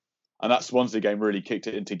game. And that Swansea game really kicked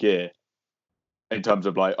it into gear in terms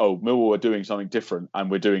of like, oh, Millwall are doing something different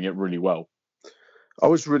and we're doing it really well. I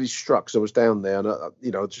was really struck because I was down there, and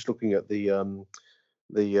just looking at the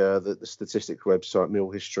statistics website, Mill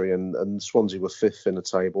History, and Swansea were 5th in the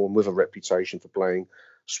table, and with a reputation for playing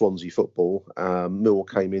Swansea football. Mill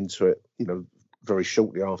came into it, you know, very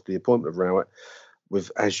shortly after the appointment of Rowett, with,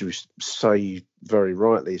 as you say very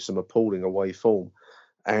rightly, some appalling away form.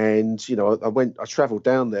 And, you know, I travelled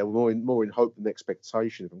down there more in hope than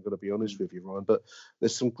expectation, if I'm going to be honest with you, Ryan. But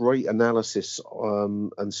there's some great analysis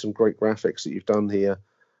and some great graphics that you've done here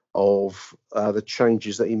of the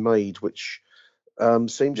changes that he made, which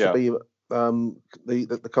seems to be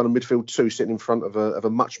the kind of midfield 2 sitting in front of a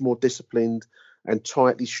much more disciplined and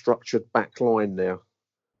tightly structured back line now.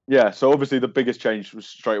 Yeah, so obviously the biggest change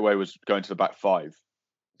straight away was going to the back 5.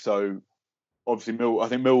 So obviously, I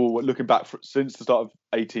think Millwall, looking back since the start of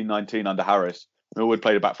 18-19 under Harris, Millwall had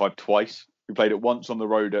played a back 5 twice. We played it once on the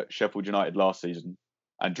road at Sheffield United last season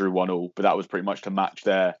and drew 1-1, but that was pretty much to match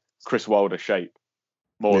their Chris Wilder shape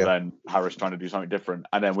more than Harris trying to do something different.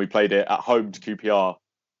 And then we played it at home to QPR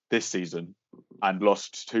this season and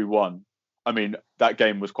lost 2-1. I mean, that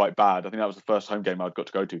game was quite bad. I think that was the first home game I'd got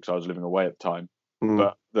to go to because I was living away at the time.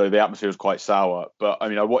 But the atmosphere was quite sour. But I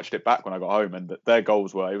mean, I watched it back when I got home, and their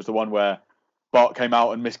goals were, it was the one where Bart came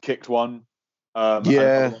out and miskicked one. And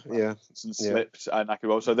slipped and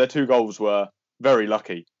Akewell. So their 2 goals were very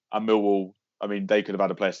lucky. And Millwall, I mean, they could have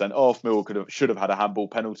had a player sent off. Millwall should have had a handball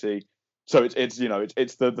penalty. So it's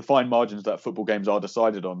the fine margins that football games are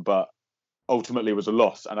decided on. But ultimately, it was a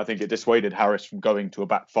loss, and I think it dissuaded Harris from going to a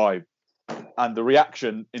back 5. And the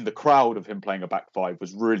reaction in the crowd of him playing a back 5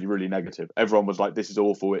 was really, really negative. Everyone was like, "This is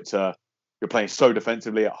awful. You're playing so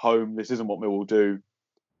defensively at home. This isn't what Millwall do."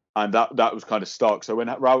 And that was kind of stark. So when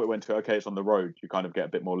Rowett went to, okay, it's on the road, you kind of get a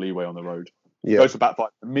bit more leeway on the road. Goes to back 5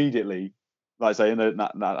 immediately. Like I say, in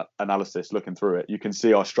that analysis, looking through it, you can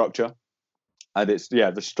see our structure. And it's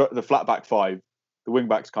the flat back five, the wing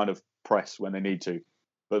backs kind of press when they need to,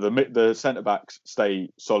 but the centre backs stay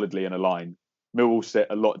solidly in a line. Millwall sit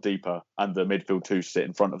a lot deeper, and the midfield two sit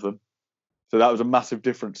in front of them. So that was a massive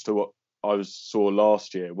difference to what I saw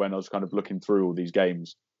last year when I was kind of looking through all these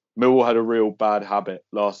games. Millwall had a real bad habit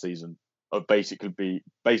last season of basically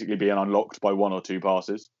being unlocked by one or two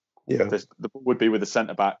passes. Yeah, the ball would be with the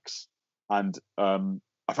centre backs, and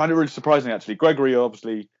I found it really surprising actually. Gregory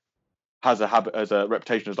obviously has a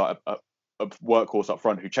reputation as like a workhorse up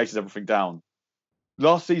front who chases everything down.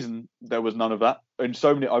 Last season there was none of that. In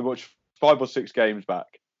so many, I watched 5 or 6 games back,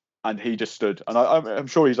 and he just stood. And I'm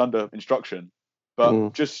sure he's under instruction,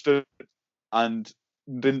 but just stood and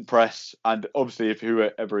didn't press. And obviously, if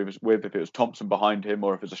whoever he was with, if it was Thompson behind him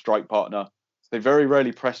or if it was a strike partner, they very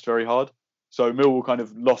rarely pressed very hard. So Millwall kind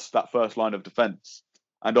of lost that first line of defence,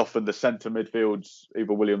 and often the centre midfields,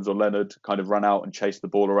 either Williams or Leonard, kind of ran out and chased the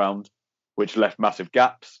ball around, which left massive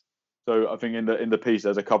gaps. So I think in the piece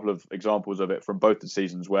there's a couple of examples of it from both the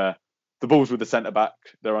seasons where the ball's with the centre back,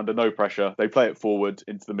 they're under no pressure, they play it forward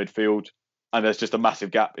into the midfield, and there's just a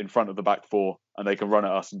massive gap in front of the back four, and they can run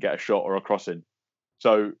at us and get a shot or a crossing.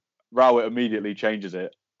 So Rowett immediately changes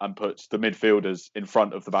it and puts the midfielders in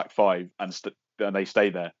front of the back five, and they stay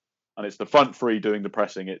there. And it's the front three doing the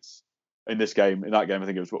pressing. It's in that game, I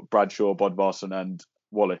think it was Bradshaw, Bodvarsson, and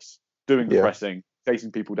Wallace doing the pressing,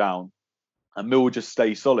 chasing people down, and Millwall just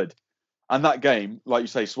stay solid. And that game, like you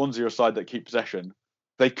say, Swansea are a side that keep possession.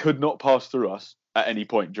 They could not pass through us at any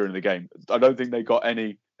point during the game. I don't think they got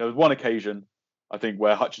any. There was one occasion, I think,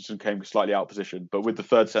 where Hutchinson came slightly out of position, but with the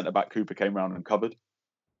third centre-back, Cooper came round and covered.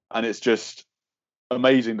 And it's just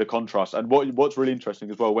amazing, the contrast. And what's really interesting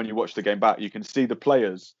as well, when you watch the game back, you can see the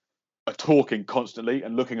players are talking constantly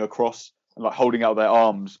and looking across and like holding out their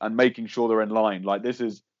arms and making sure they're in line. Like, this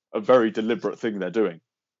is a very deliberate thing they're doing.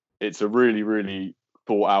 It's a really, really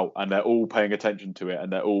thought out, and they're all paying attention to it,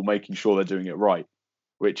 and they're all making sure they're doing it right,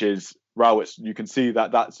 which is Rowett's. You can see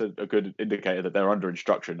that that's a good indicator that they're under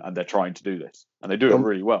instruction and they're trying to do this, and they do it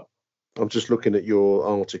really well. I'm just looking at your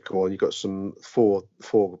article, and you've got some four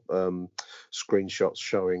screenshots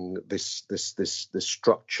showing this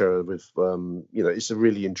structure with it's a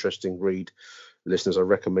really interesting read. Listeners, I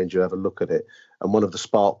recommend you have a look at it. And one of the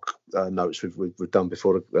spark notes we've done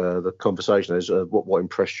before the conversation is what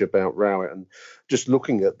impressed you about Rowett, and just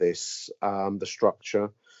looking at this, the structure,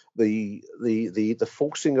 the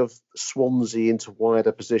forcing of Swansea into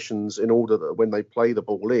wider positions in order that when they play the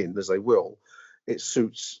ball in, as they will, it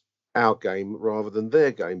suits our game rather than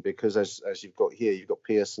their game, because as you've got here, you've got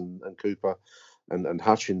Pearson and Cooper and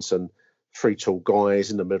Hutchinson, 3 tall guys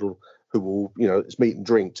in the middle who will, it's meat and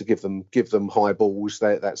drink to give them high balls.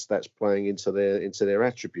 That's playing into their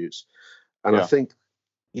attributes. And I think,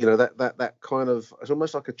 that kind of, it's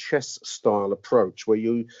almost like a chess style approach where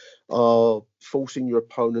you are forcing your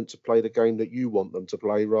opponent to play the game that you want them to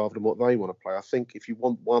play rather than what they want to play. I think if you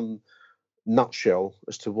want one nutshell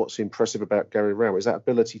as to what's impressive about Gary Rowett, is that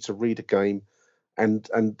ability to read a game and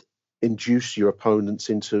induce your opponents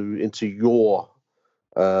into your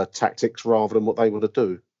tactics rather than what they want to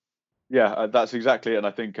do. Yeah, that's exactly it. And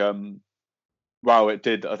I think Rowett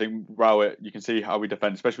did. I think Rowett, you can see how we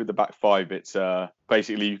defend, especially with the back five. It's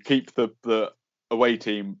basically you keep the away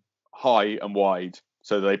team high and wide,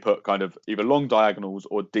 so they put kind of either long diagonals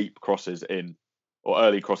or deep crosses in, or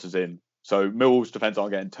early crosses in. So Millwall's defence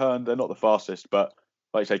aren't getting turned. They're not the fastest, but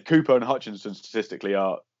like I say, Cooper and Hutchinson statistically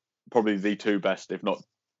are probably the 2 best, if not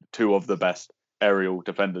 2 of the best aerial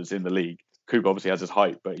defenders in the league. Cooper obviously has his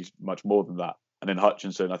height, but he's much more than that. And then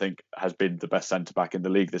Hutchinson, I think, has been the best centre-back in the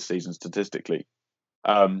league this season statistically.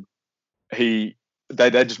 They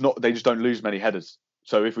just don't lose many headers.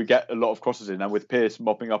 So if we get a lot of crosses in, and with Pearce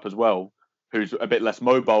mopping up as well, who's a bit less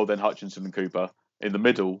mobile than Hutchinson and Cooper in the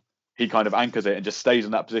middle, he kind of anchors it and just stays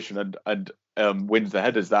in that position and wins the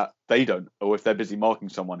headers that they don't. Or if they're busy marking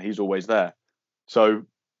someone, he's always there. So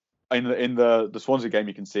in the Swansea game,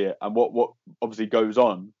 you can see it. And what obviously goes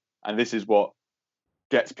on, and this is what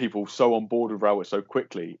gets people so on board with Rowett so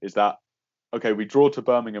quickly, is that, okay, we draw to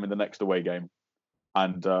Birmingham in the next away game,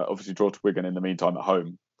 and obviously draw to Wigan in the meantime at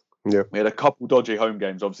home. Yeah, we had a couple dodgy home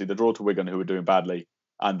games, obviously the draw to Wigan, who were doing badly,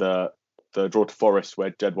 and the draw to Forest,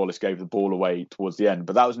 where Jed Wallace gave the ball away towards the end.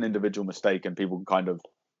 But that was an individual mistake, and people can kind of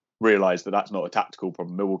realise that that's not a tactical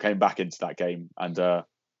problem. Millwall came back into that game and were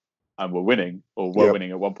winning, or were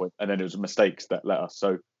winning at one point, and then it was mistakes that let us.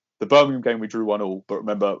 So the Birmingham game, we drew 1-1, but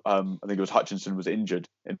remember, I think it was Hutchinson was injured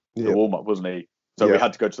in the warm-up, wasn't he? So we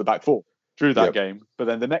had to go to the back four. Drew that game. But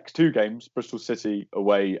then the next 2 games, Bristol City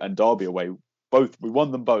away and Derby away, we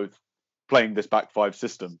won them both playing this back 5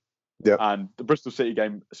 system. Yeah. And the Bristol City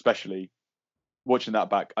game especially, watching that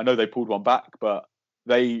back, I know they pulled one back, but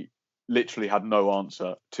they literally had no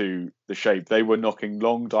answer to the shape. They were knocking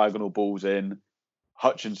long diagonal balls in.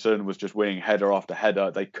 Hutchinson was just winning header after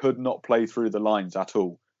header. They could not play through the lines at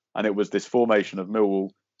all. And it was this formation of Millwall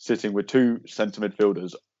sitting with two centre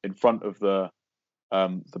midfielders in front of the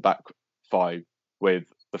back five, with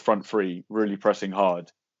the front three really pressing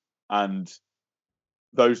hard. And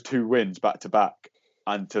those two wins back to back,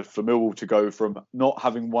 and for Millwall to go from not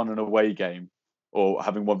having won an away game, or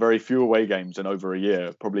having won very few away games in over a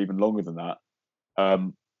year, probably even longer than that,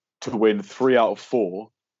 to win 3 out of 4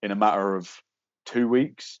 in a matter of 2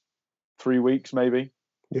 weeks, 3 weeks maybe,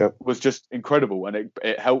 was just incredible. And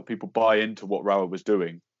it helped people buy into what Rowett was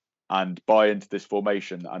doing and buy into this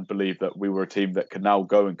formation and believe that we were a team that can now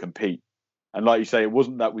go and compete. And like you say, it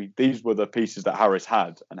wasn't that these were the pieces that Harris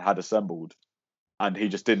had assembled, and he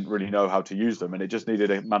just didn't really know how to use them. And it just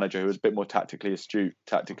needed a manager who was a bit more tactically astute,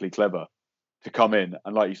 tactically clever, to come in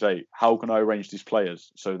and, like you say, how can I arrange these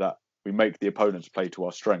players so that we make the opponents play to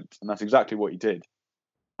our strengths? And that's exactly what he did.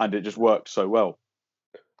 And it just worked so well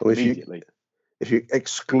immediately. If you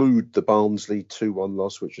exclude the Barnsley 2-1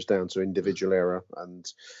 loss, which was down to individual error and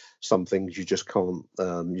some things you just can't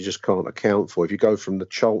account for. If you go from the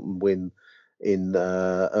Charlton win in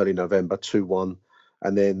early November 2-1,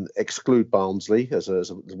 and then exclude Barnsley as a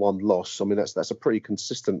one loss, I mean that's a pretty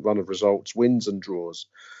consistent run of results, wins and draws,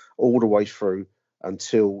 all the way through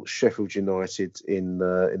until Sheffield United in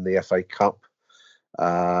the FA Cup,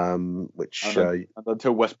 which and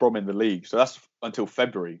until West Brom in the league. So that's until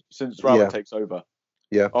February, since Rowett takes over.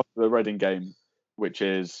 Yeah, after the Reading game, which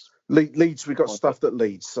is Leeds. We got stuffed at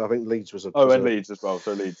Leeds. I think Leeds was and Leeds as well.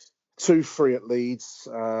 So Leeds 2-3 at Leeds.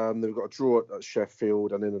 Then we've got a draw at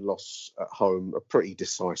Sheffield, and then a loss at home. A pretty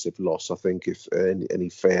decisive loss, I think, if any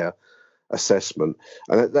fair assessment.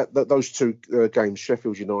 And those two games,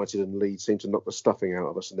 Sheffield United and Leeds, seemed to knock the stuffing out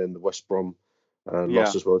of us, and then the West Brom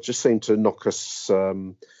loss as well. It just seemed to knock us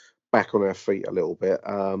back on our feet a little bit.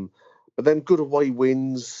 But then good away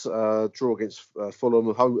wins, draw against Fulham,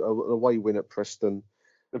 an away win at Preston.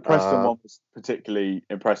 The Preston one was particularly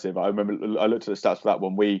impressive. I remember I looked at the stats for that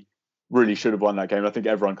one. We really should have won that game. I think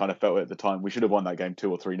everyone kind of felt it at the time. We should have won that game 2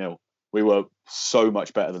 or 3-0. We were so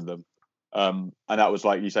much better than them. And that was,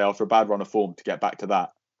 like you say, after a bad run of form, to get back to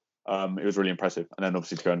that, it was really impressive. And then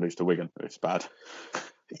obviously to go and lose to Wigan, it's bad.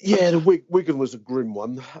 Yeah, Wigan was a grim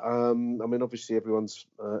one. I mean, obviously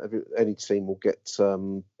any team will get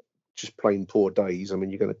just plain poor days. I mean,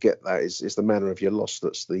 you're going to get that. Is the manner of your loss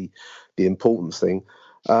that's the important thing.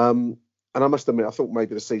 And I must admit, I thought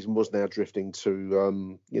maybe the season was now drifting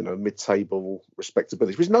to mid-table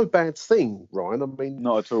respectability, which is no bad thing, Ryan. I mean,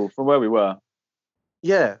 not at all from where we were.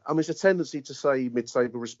 Yeah, I mean, it's a tendency to say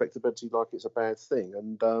mid-table respectability like it's a bad thing,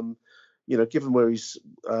 and given where he's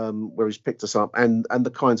picked us up and the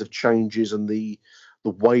kinds of changes and the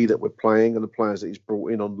way that we're playing and the players that he's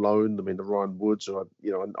brought in on loan. I mean, the Ryan Woods,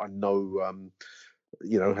 I know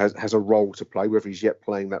has a role to play. Whether he's yet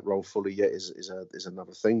playing that role fully yet is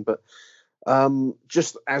another thing. But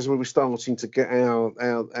just as we were starting to get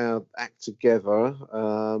our act together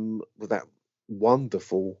with that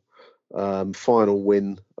wonderful final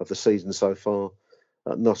win of the season so far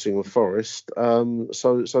at Nottingham Forest, so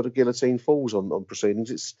the guillotine falls on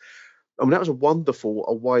proceedings. That was a wonderful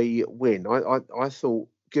away win. I thought,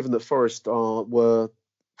 given that Forest were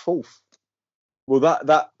fourth. Well,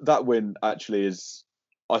 that win actually is,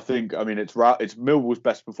 I think, it's Millwall's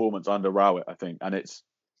best performance under Rowett, I think, and it's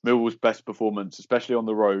Millwall's best performance, especially on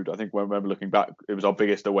the road. I think when I remember looking back, it was our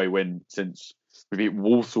biggest away win since we beat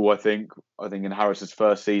Walsall. I think in Harris's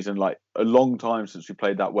first season, like a long time since we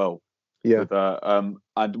played that well. Yeah.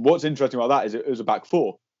 And what's interesting about that is it was a back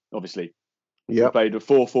four, obviously. Yeah. We played a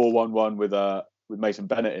 4-4-1-1 with Mason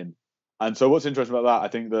Bennett in, and so what's interesting about that, I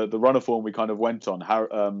think the run of form we kind of went on.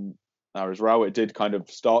 Harris Rowett did kind of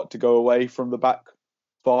start to go away from the back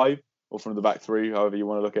five or from the back three, however you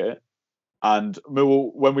want to look at it. And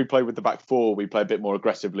Millwall, when we play with the back four, we play a bit more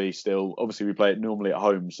aggressively still. Obviously, we play it normally at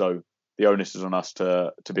home, so the onus is on us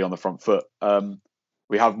to be on the front foot.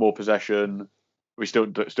 We have more possession. We still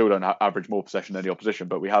don't average more possession than the opposition,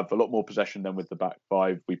 but we have a lot more possession than with the back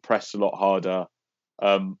five. We press a lot harder.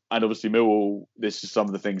 And obviously Millwall, this is some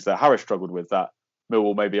of the things that Harris struggled with, that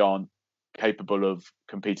Millwall maybe aren't capable of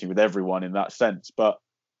competing with everyone in that sense, but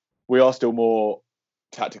we are still more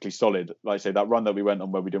tactically solid. Like I say, that run that we went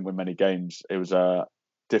on where we didn't win many games, it was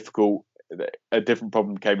difficult. A different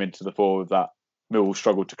problem came into the fore, that Millwall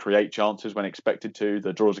struggled to create chances when expected to.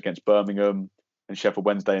 The draws against Birmingham and Sheffield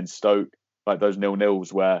Wednesday and Stoke, like those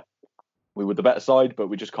 0-0s where we were the better side, but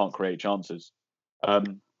we just can't create chances.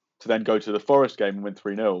 To then go to the Forest game and win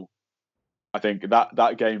 3-0, I think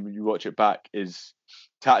that game, when you watch it back, is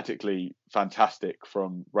tactically fantastic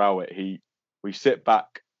from Rowett. We sit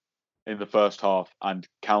back in the first half and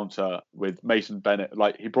counter with Mason Bennett.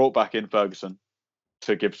 Like, he brought back in Ferguson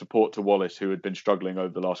to give support to Wallace, who had been struggling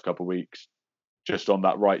over the last couple of weeks, just on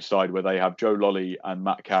that right side where they have Joe Lolly and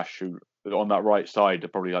Matt Cash, who on that right side are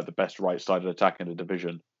probably like the best right-sided attack in the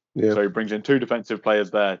division. Yeah. So he brings in two defensive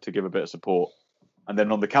players there to give a bit of support. And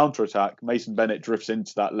then on the counter-attack, Mason Bennett drifts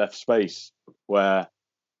into that left space where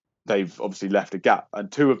they've obviously left a gap.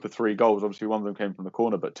 And two of the three goals, obviously one of them came from the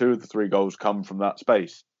corner, but two of the three goals come from that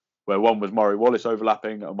space, where one was Murray Wallace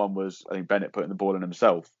overlapping and one was, I think, Bennett putting the ball in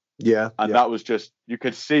himself. Yeah. And that was just, you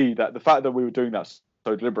could see that the fact that we were doing that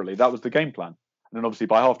so deliberately, that was the game plan. And then obviously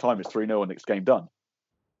by half time it's 3-0 and it's game done.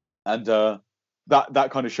 And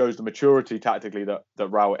that kind of shows the maturity tactically that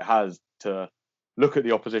Rowett has to look at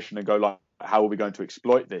the opposition and go, like, how are we going to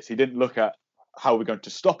exploit this? He didn't look at how are we going to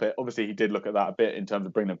stop it. Obviously he did look at that a bit in terms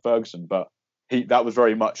of bringing in Ferguson, but that was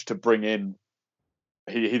very much to bring in,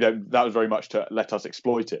 that was very much to let us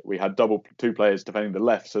exploit it. We had two players defending the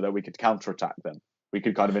left so that we could counter-attack them. We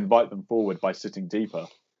could kind of invite them forward by sitting deeper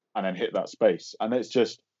and then hit that space. And it's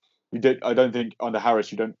just, I don't think under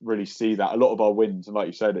Harris you don't really see that. A lot of our wins, and like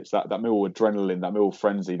you said, it's that Millwall adrenaline, that Millwall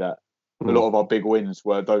frenzy, that a lot of our big wins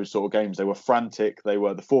were those sort of games. They were frantic. They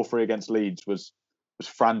were, the 4-3 against Leeds was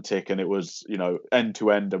frantic, and it was, end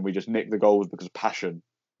to end, and we just nicked the goals because of passion.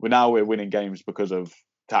 We're winning games because of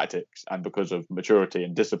tactics and because of maturity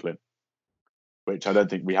and discipline, which I don't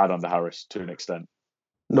think we had under Harris to an extent.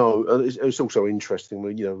 No, it's also interesting.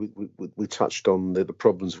 We touched on the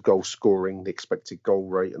problems of goal scoring, the expected goal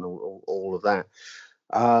rate, and all of that.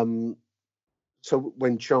 So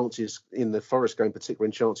when chances in the Forest game, particularly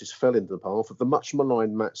when chances fell into the path of the much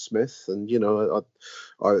maligned Matt Smith, and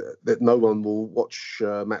that no one will watch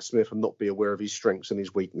Matt Smith and not be aware of his strengths and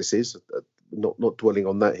his weaknesses. Not dwelling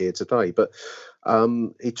on that here today, but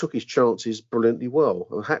he took his chances brilliantly well.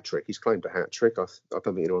 A hat trick. He's claimed a hat trick. I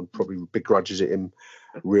don't think anyone probably begrudges it him,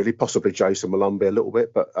 really. Possibly Jason Malumbi a little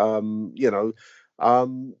bit, but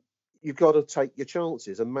you've got to take your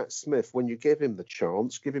chances. And Matt Smith, when you give him the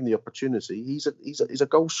chance, give him the opportunity, he's a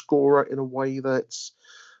goal scorer in a way that's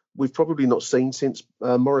we've probably not seen since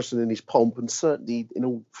Morrison in his pomp, and certainly, in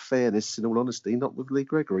all fairness, in all honesty, not with Lee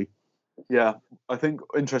Gregory. Yeah, I think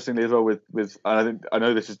interestingly as well with and I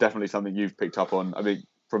know this is definitely something you've picked up on. I mean,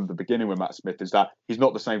 from the beginning with Matt Smith, is that he's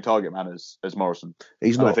not the same target man as Morrison.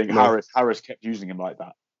 He's not. I think no. Harris kept using him like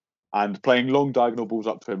that, and playing long diagonal balls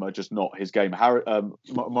up to him are just not his game.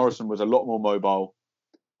 Morrison was a lot more mobile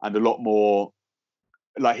and a lot more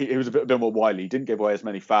like he was a bit more wily. He didn't give away as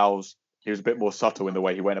many fouls. He was a bit more subtle in the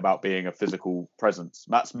way he went about being a physical presence.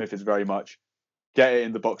 Matt Smith is very much get it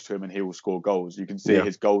in the box to him and he will score goals. You can see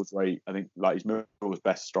his goals rate. I think like he's Millwall's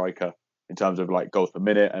best striker in terms of like goals per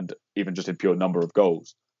minute and even just in pure number of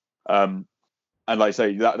goals. And like I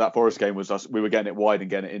say, that Forest game was us. We were getting it wide and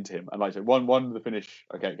getting it into him. And like I say, one of the finish,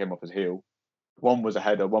 okay, it came off his heel. One was a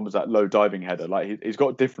header. One was that low diving header. Like he's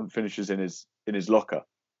got different finishes in his locker.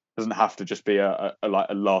 Doesn't have to just be a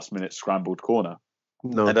last minute scrambled corner.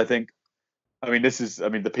 No. And I think,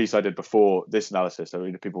 the piece I did before this analysis,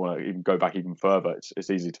 if people want to even go back even further,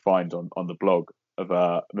 it's easy to find on the blog of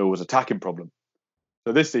Millwall's attacking problem.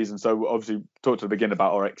 So this season, so obviously talked at the beginning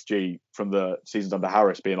about our XG from the seasons under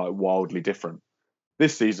Harris being like wildly different.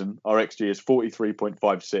 This season, our XG is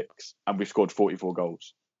 43.56 and we've scored 44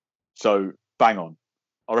 goals. So bang on.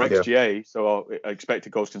 Our XGA, so our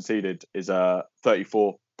expected goals conceded, is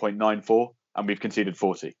 34.94 and we've conceded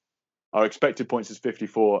 40. Our expected points is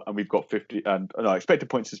 54 and we've got 50, and no, expected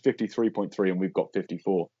points is 53.3 and we've got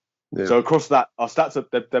 54. Yeah. So across that, our stats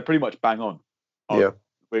they're pretty much bang on.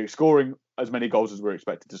 We're scoring as many goals as we're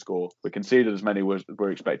expected to score. We conceded as many as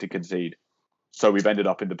we're expected to concede. So we've ended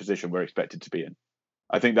up in the position we're expected to be in.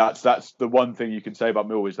 I think that's the one thing you can say about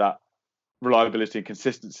Millwall is that reliability and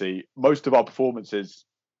consistency. Most of our performances,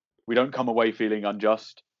 we don't come away feeling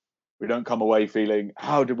unjust. We don't come away feeling,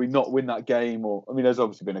 how did we not win that game? There's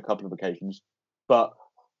obviously been a couple of occasions, but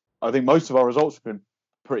I think most of our results have been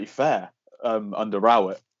pretty fair under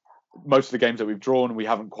Rowett. Most of the games that we've drawn, we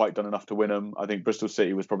haven't quite done enough to win them. I think Bristol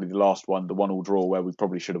City was probably the last one, the 1-1 draw where we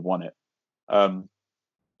probably should have won it.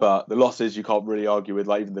 But the losses, you can't really argue with.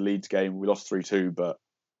 Like even the Leeds game, we lost 3-2, but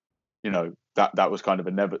that was kind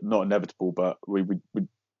of not inevitable. But we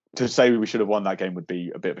to say we should have won that game would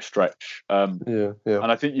be a bit of a stretch. And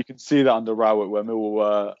I think you can see that under Rowett, where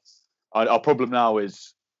Millwall our problem now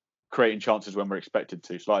is creating chances when we're expected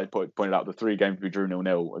to. So I pointed out the 3 games we drew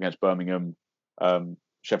 0-0 against Birmingham,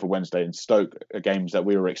 Sheffield Wednesday and Stoke are games that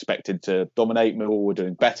we were expected to dominate. Millwall were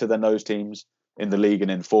doing better than those teams in the league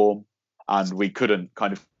and in form. and we couldn't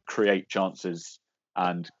kind of create chances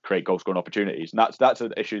and create goal scoring opportunities. And that's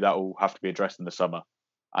an issue that will have to be addressed in the summer.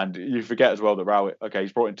 And you forget as well that Rowett,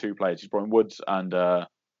 he's brought in 2 players. He's brought in Woods and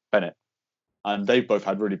Bennett, and they've both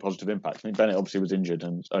had really positive impacts. I mean, Bennett obviously was injured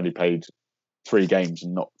and only played 3 games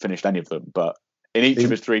and not finished any of them, but in each of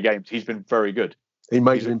his 3 games, he's been very good. He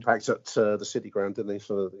made an impact at the City Ground, didn't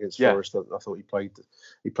he, against Forest? I thought he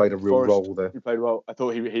played a real role there. He played well. I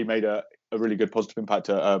thought he made a really good positive impact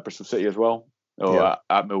at Bristol City as well, or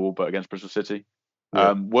at Millwall, but against Bristol City.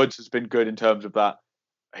 Yeah. Woods has been good in terms of that.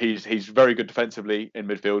 He's very good defensively in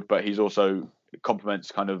midfield, but he's also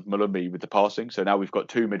complements kind of Malumbi with the passing. So now we've got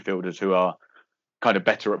 2 midfielders who are kind of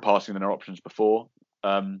better at passing than our options before.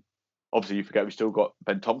 Obviously, you forget we still got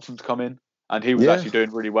Ben Thompson to come in, and he was actually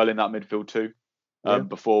doing really well in that midfield too.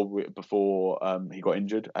 Before he got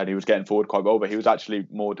injured, and he was getting forward quite well, but he was actually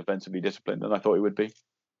more defensively disciplined than I thought he would be.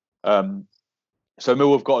 So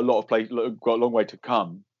Millwall have got got a long way to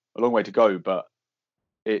come, a long way to go, but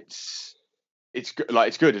it's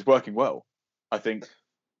good. It's working well. I think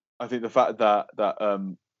the fact that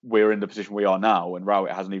we're in the position we are now, and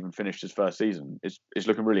Rowett hasn't even finished his first season, is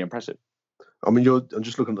looking really impressive. I mean, I'm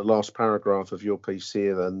just looking at the last paragraph of your piece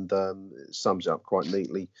here, and it sums it up quite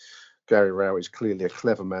neatly. Gary Rowett is clearly a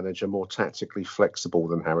clever manager, more tactically flexible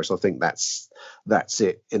than Harris. I think that's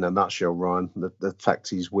it in a nutshell, Ryan. The fact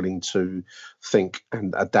he's willing to think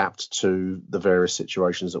and adapt to the various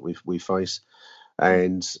situations that we face.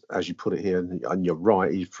 And as you put it here, and you're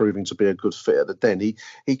right, he's proving to be a good fit at the Den.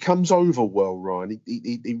 He comes over well, Ryan.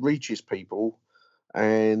 He reaches people,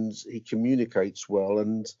 and he communicates well.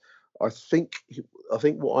 And I think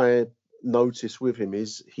what I notice with him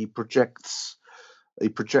is he projects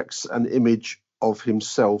an image of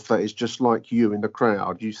himself that is just like you in the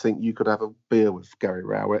crowd. You think you could have a beer with Gary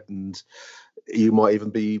Rowett, and you might even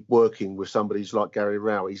be working with somebody who's like Gary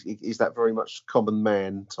Rowett. He's that very much common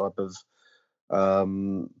man type of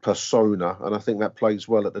persona, and I think that plays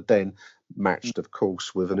well at the Den, matched of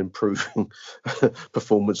course with an improving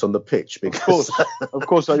performance on the pitch. Because of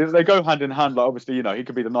course they go hand in hand. Like, obviously, he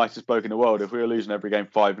could be the nicest bloke in the world. If we were losing every game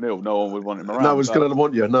 5-0, no one would want him around. No one's going to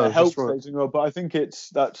want you. No, it helps. Right. But I think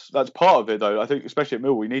that's part of it, though. I think especially at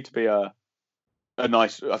Millwall, we need to be a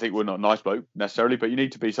nice. I think we're not a nice bloke necessarily, but you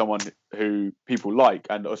need to be someone who people like,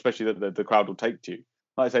 and especially that the crowd will take to you.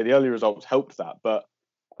 Like I say, the early results helped that, but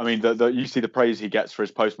I mean, you see the praise he gets for his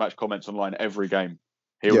post-match comments online every game.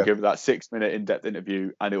 He'll give that 6-minute in-depth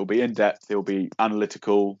interview, and it will be in-depth. It will be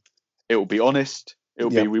analytical. It will be honest. It will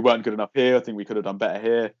be, we weren't good enough here. I think we could have done better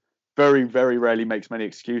here. Very, very rarely makes many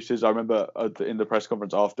excuses. I remember in the press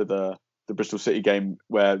conference after the Bristol City game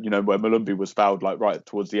where Malumbi was fouled like right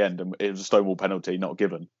towards the end, and it was a Stonewall penalty not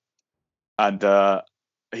given. And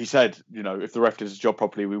he said, if the ref does his job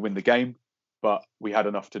properly, we win the game. But we had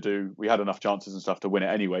enough to do. We had enough chances and stuff to win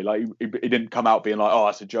it anyway. Like he didn't come out being like, "Oh,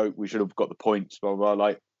 that's a joke. We should have got the points." Blah blah.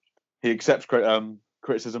 Like he accepts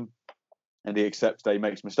criticism, and he accepts that he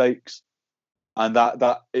makes mistakes, and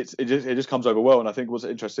that it just comes over well. And I think what's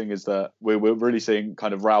interesting is that we're really seeing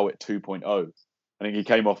kind of Rowett 2.0. I think he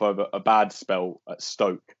came off of a bad spell at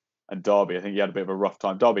Stoke and Derby. I think he had a bit of a rough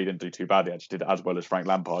time. Derby didn't do too badly. Actually, did as well as Frank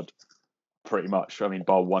Lampard, pretty much. I mean,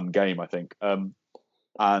 bar one game, I think,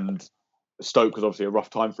 and Stoke was obviously a rough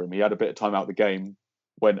time for him. He had a bit of time out of the game,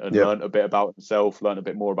 went and learned a bit about himself, learned a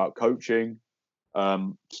bit more about coaching,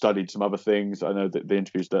 studied some other things. I know that the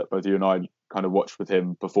interviews that both you and I kind of watched with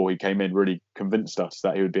him before he came in really convinced us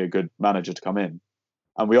that he would be a good manager to come in.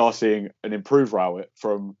 And we are seeing an improved Rowett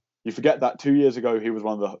from, you forget that 2 years ago, he was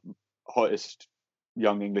one of the hottest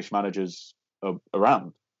young English managers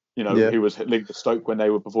around. He was linked to Stoke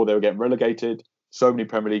before they were getting relegated. So many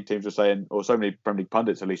Premier League teams were saying, or so many Premier League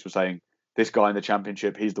pundits at least were saying, this guy in the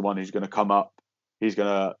Championship, he's the one who's going to come up. He's going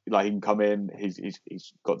to, he can come in.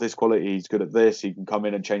 He's got this quality. He's good at this. He can come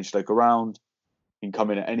in and change Stoke around. He can come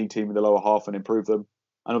in at any team in the lower half and improve them.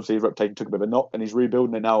 And obviously his reputation took a bit of a knock, and he's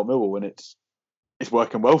rebuilding it now at Millwall, and it's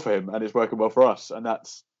working well for him, and it's working well for us. And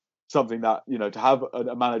that's something that, to have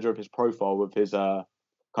a manager of his profile with his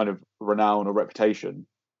kind of renown or reputation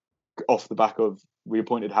off the back of, we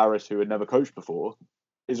appointed Harris, who had never coached before,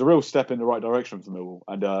 is a real step in the right direction for Millwall,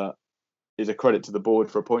 and is a credit to the board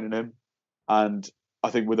for appointing him. And I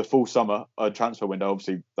think with a full summer transfer window,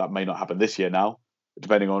 obviously that may not happen this year now,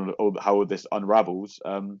 depending on how this unravels.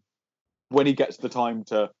 When he gets the time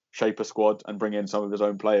to shape a squad and bring in some of his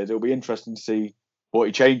own players, it'll be interesting to see what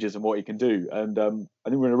he changes and what he can do. And I think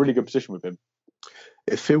we're in a really good position with him.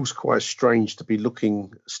 It feels quite strange to be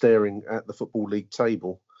staring at the Football League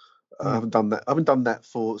table. I haven't done that.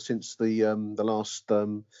 Since the last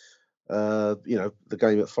the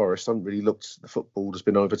game at Forest, I haven't really looked. The football has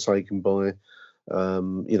been overtaken by,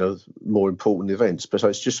 more important events. But so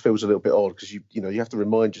it just feels a little bit odd because you have to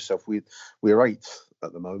remind yourself we're 8th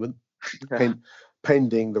at the moment,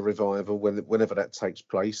 pending the revival whenever that takes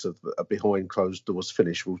place of a behind closed doors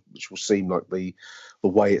finish, which will seem like the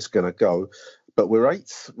way it's going to go. But we're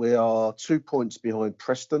 8th. We are 2 points behind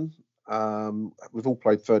Preston. We've all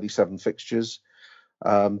played 37 fixtures.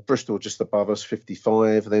 Bristol just above us,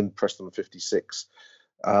 55, then Preston 56.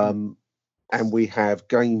 And we have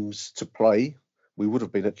games to play. We would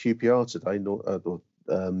have been at QPR today,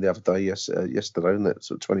 the other day, yesterday, isn't it?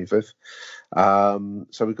 So 25th.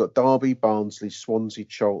 So we've got Derby, Barnsley, Swansea,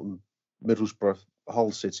 Charlton, Middlesbrough,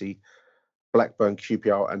 Hull City, Blackburn,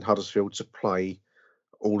 QPR and Huddersfield to play.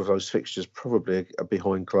 All of those fixtures probably are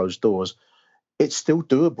behind closed doors. It's still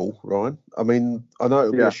doable, Ryan. I mean, I know it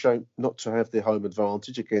would be a shame not to have the home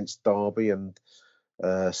advantage against Derby and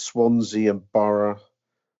Swansea and Borough,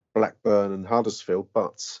 Blackburn and Huddersfield,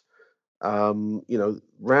 but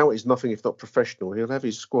Rowett is nothing if not professional. He'll have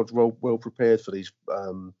his squad well prepared for these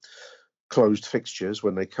closed fixtures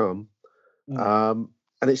when they come, and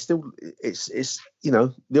it's the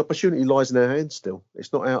opportunity lies in our hands still.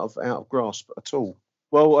 It's not out of grasp at all.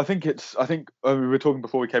 Well, I think we were talking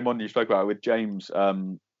before we came on. You spoke about it with James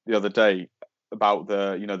the other day about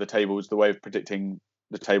the tables, the way of predicting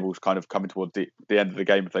the tables kind of coming towards the end of the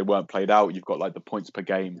game if they weren't played out. You've got like the points per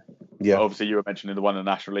game. Yeah. But obviously, you were mentioning the one in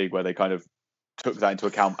the National League where they kind of took that into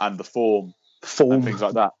account and the form and things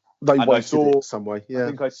like that. They weighted it some way. Yeah. I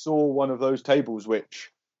think I saw one of those tables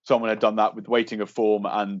which someone had done that with weighting of form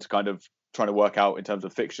and kind of trying to work out in terms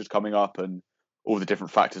of fixtures coming up and all the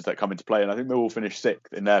different factors that come into play. And I think they all finished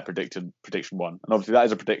 6th in their prediction one. And obviously that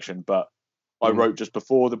is a prediction, but I wrote just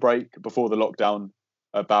before the break, before the lockdown,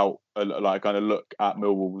 about kind of look at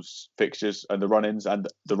Millwall's fixtures and the run-ins and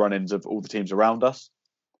the run-ins of all the teams around us.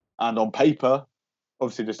 And on paper,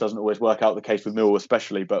 obviously this doesn't always work out the case with Millwall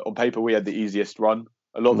especially, but on paper we had the easiest run.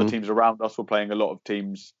 A lot of the teams around us were playing a lot of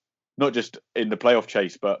teams, not just in the playoff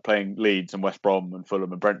chase, but playing Leeds and West Brom and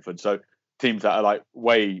Fulham and Brentford. So teams that are like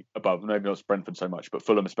way above, maybe not Brentford so much, but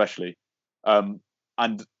Fulham especially.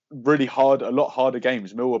 And really hard, a lot harder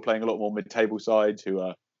games. Millwall are playing a lot more mid-table sides who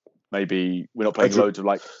are maybe, we're not playing loads of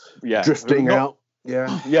drifting out.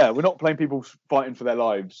 Yeah, we're not playing people fighting for their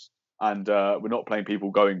lives, and we're not playing people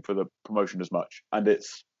going for the promotion as much. And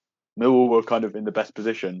it's Millwall were kind of in the best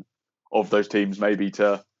position of those teams maybe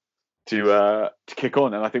to kick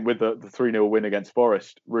on. And I think with the 3-0 win against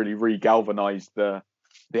Forest really re-galvanised the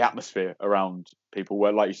atmosphere around people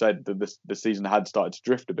where, like you said, the season had started to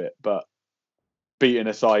drift a bit, but beating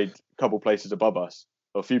a side a couple places above us,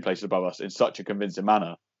 or a few places above us in such a convincing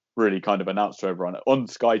manner, really kind of announced to everyone on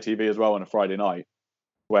Sky TV as well on a Friday night,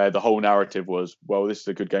 where the whole narrative was, well, this is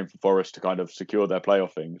a good game for Forest to kind of secure their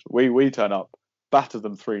playoff things. We turn up, batter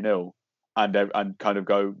them 3-0 and kind of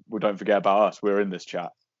go, well, don't forget about us, we're in this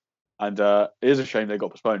chat. And it is a shame they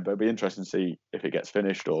got postponed, but it'll be interesting to see if it gets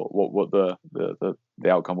finished or what the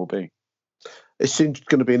outcome will be. It's going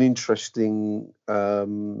to be an interesting.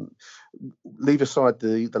 Leave aside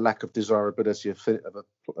the lack of desirability of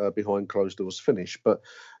a behind closed doors finish, but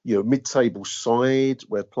mid-table side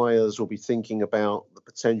where players will be thinking about the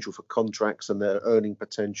potential for contracts and their earning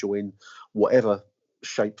potential in whatever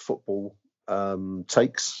shape football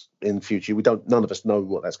takes in future. None of us know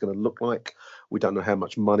what that's going to look like. We don't know how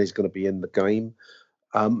much money is going to be in the game.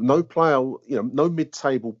 No player, no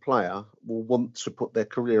mid-table player will want to put their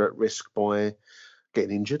career at risk by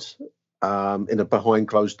getting injured in a behind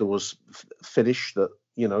closed doors finish that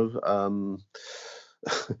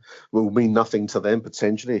will mean nothing to them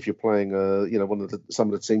potentially. If you're playing, some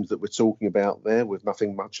of the teams that we're talking about there with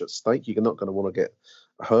nothing much at stake, you're not going to want to get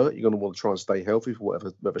hurt. You're going to want to try and stay healthy for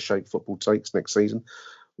whatever shape football takes next season.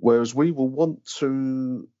 Whereas we will want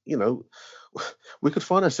to, we could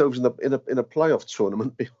find ourselves in a playoff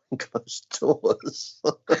tournament behind closed doors.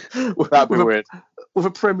 That'd be weird. With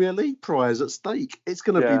a Premier League prize at stake. It's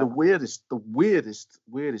going to be the weirdest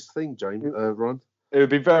thing, James, Ron. It would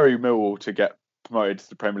be very Millwall to get promoted to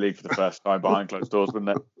the Premier League for the first time behind closed doors,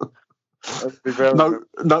 wouldn't it? No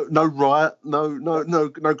riot, no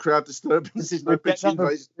crowd disturbances, no pitch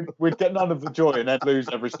invasion. We'd get none of the joy and then lose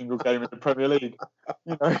every single game in the Premier League.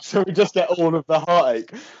 So we just get all of the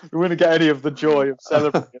heartache. We wouldn't get any of the joy of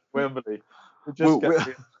celebrating at Wembley. We just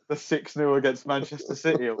get the 6-0 against Manchester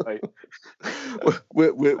City away.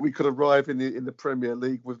 we could arrive in the Premier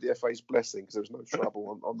League with the FA's blessing because there was no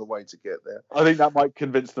trouble on the way to get there. I think that might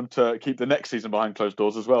convince them to keep the next season behind closed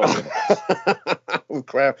doors as well.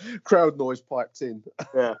 crowd noise piped in.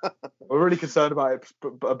 Yeah, we're really concerned about it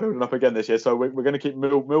building up again this year. So we're going to keep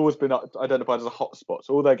Millwall's been identified as a hot spot.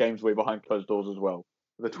 So all their games will be behind closed doors as well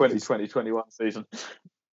for the 2020-21 season.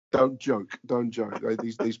 Don't joke.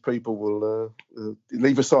 These people will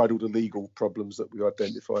leave aside all the legal problems that we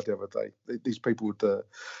identified the other day. These people would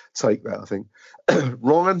take that, I think.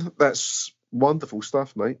 Ryan, that's wonderful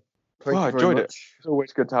stuff, mate. Thank you very enjoyed much. it. It's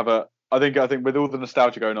always good to have I think with all the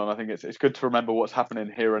nostalgia going on, I think it's good to remember what's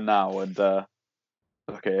happening here and now. And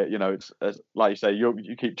it's like you say,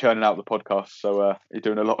 you keep churning out the podcast, so you're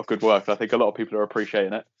doing a lot of good work. I think a lot of people are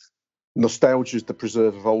appreciating it. Nostalgia is the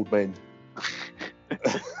preserve of old men.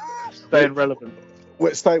 Staying relevant.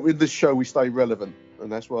 With this show, we stay relevant,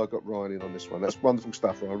 and that's why I got Ryan in on this one. That's wonderful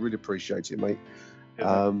stuff, Ryan. I really appreciate it, mate.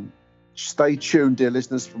 Yeah, stay tuned, dear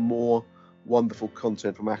listeners, for more wonderful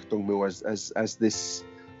content from Achtung Mill as this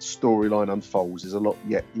storyline unfolds. There's a lot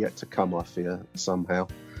yet to come, I fear, somehow.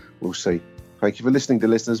 We'll see. Thank you for listening, dear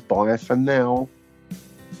listeners. Bye for now.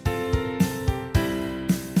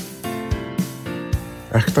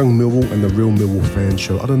 Achtung Millwall and the Real Millwall Fan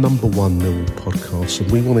Show are the #1 Millwall podcast,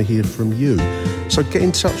 and we want to hear from you. So get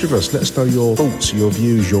in touch with us. Let us know your thoughts, your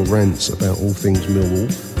views, your rants about all things Millwall.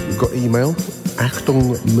 We've got email,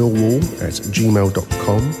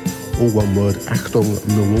 achtungmillwall@gmail.com, all one word,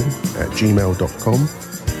 achtungmillwall@gmail.com.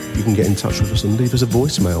 You can get in touch with us and leave us a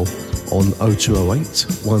voicemail on 0208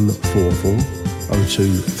 144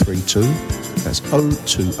 0232. That's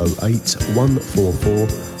 0208 144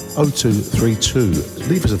 0232.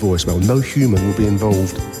 Leave us a voicemail. No human will be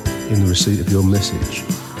involved in the receipt of your message.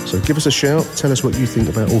 So give us a shout. Tell us what you think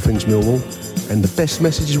about all things Millwall, and the best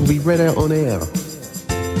messages will be read out on air.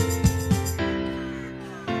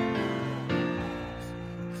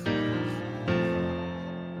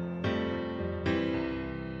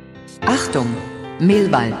 Achtung,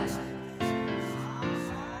 Millwall.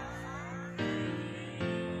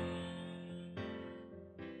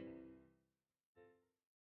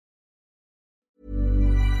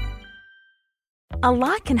 A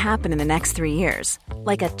lot can happen in the next 3 years.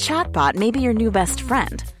 Like a chatbot may be your new best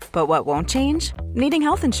friend. But what won't change? Needing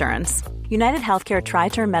health insurance. United Healthcare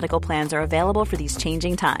Tri-Term Medical Plans are available for these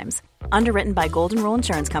changing times. Underwritten by Golden Rule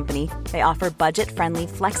Insurance Company, they offer budget-friendly,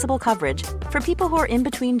 flexible coverage for people who are in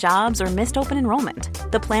between jobs or missed open enrollment.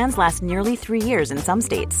 The plans last nearly 3 years in some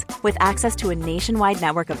states, with access to a nationwide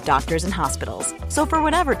network of doctors and hospitals. So for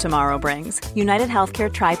whatever tomorrow brings, United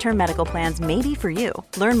Healthcare Tri-Term Medical Plans may be for you.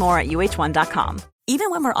 Learn more at uh1.com.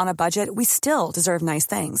 Even when we're on a budget, we still deserve nice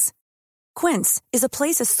things. Quince is a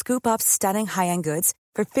place to scoop up stunning high-end goods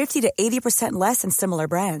for 50 to 80% less than similar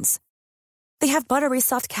brands. They have buttery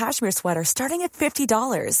soft cashmere sweaters starting at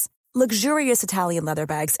 $50, luxurious Italian leather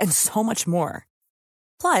bags, and so much more.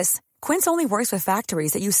 Plus, Quince only works with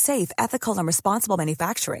factories that use safe, ethical, and responsible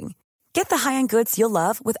manufacturing. Get the high-end goods you'll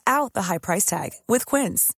love without the high price tag with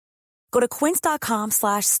Quince. Go to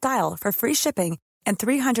quince.com/style for free shipping and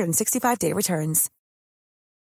 365-day returns.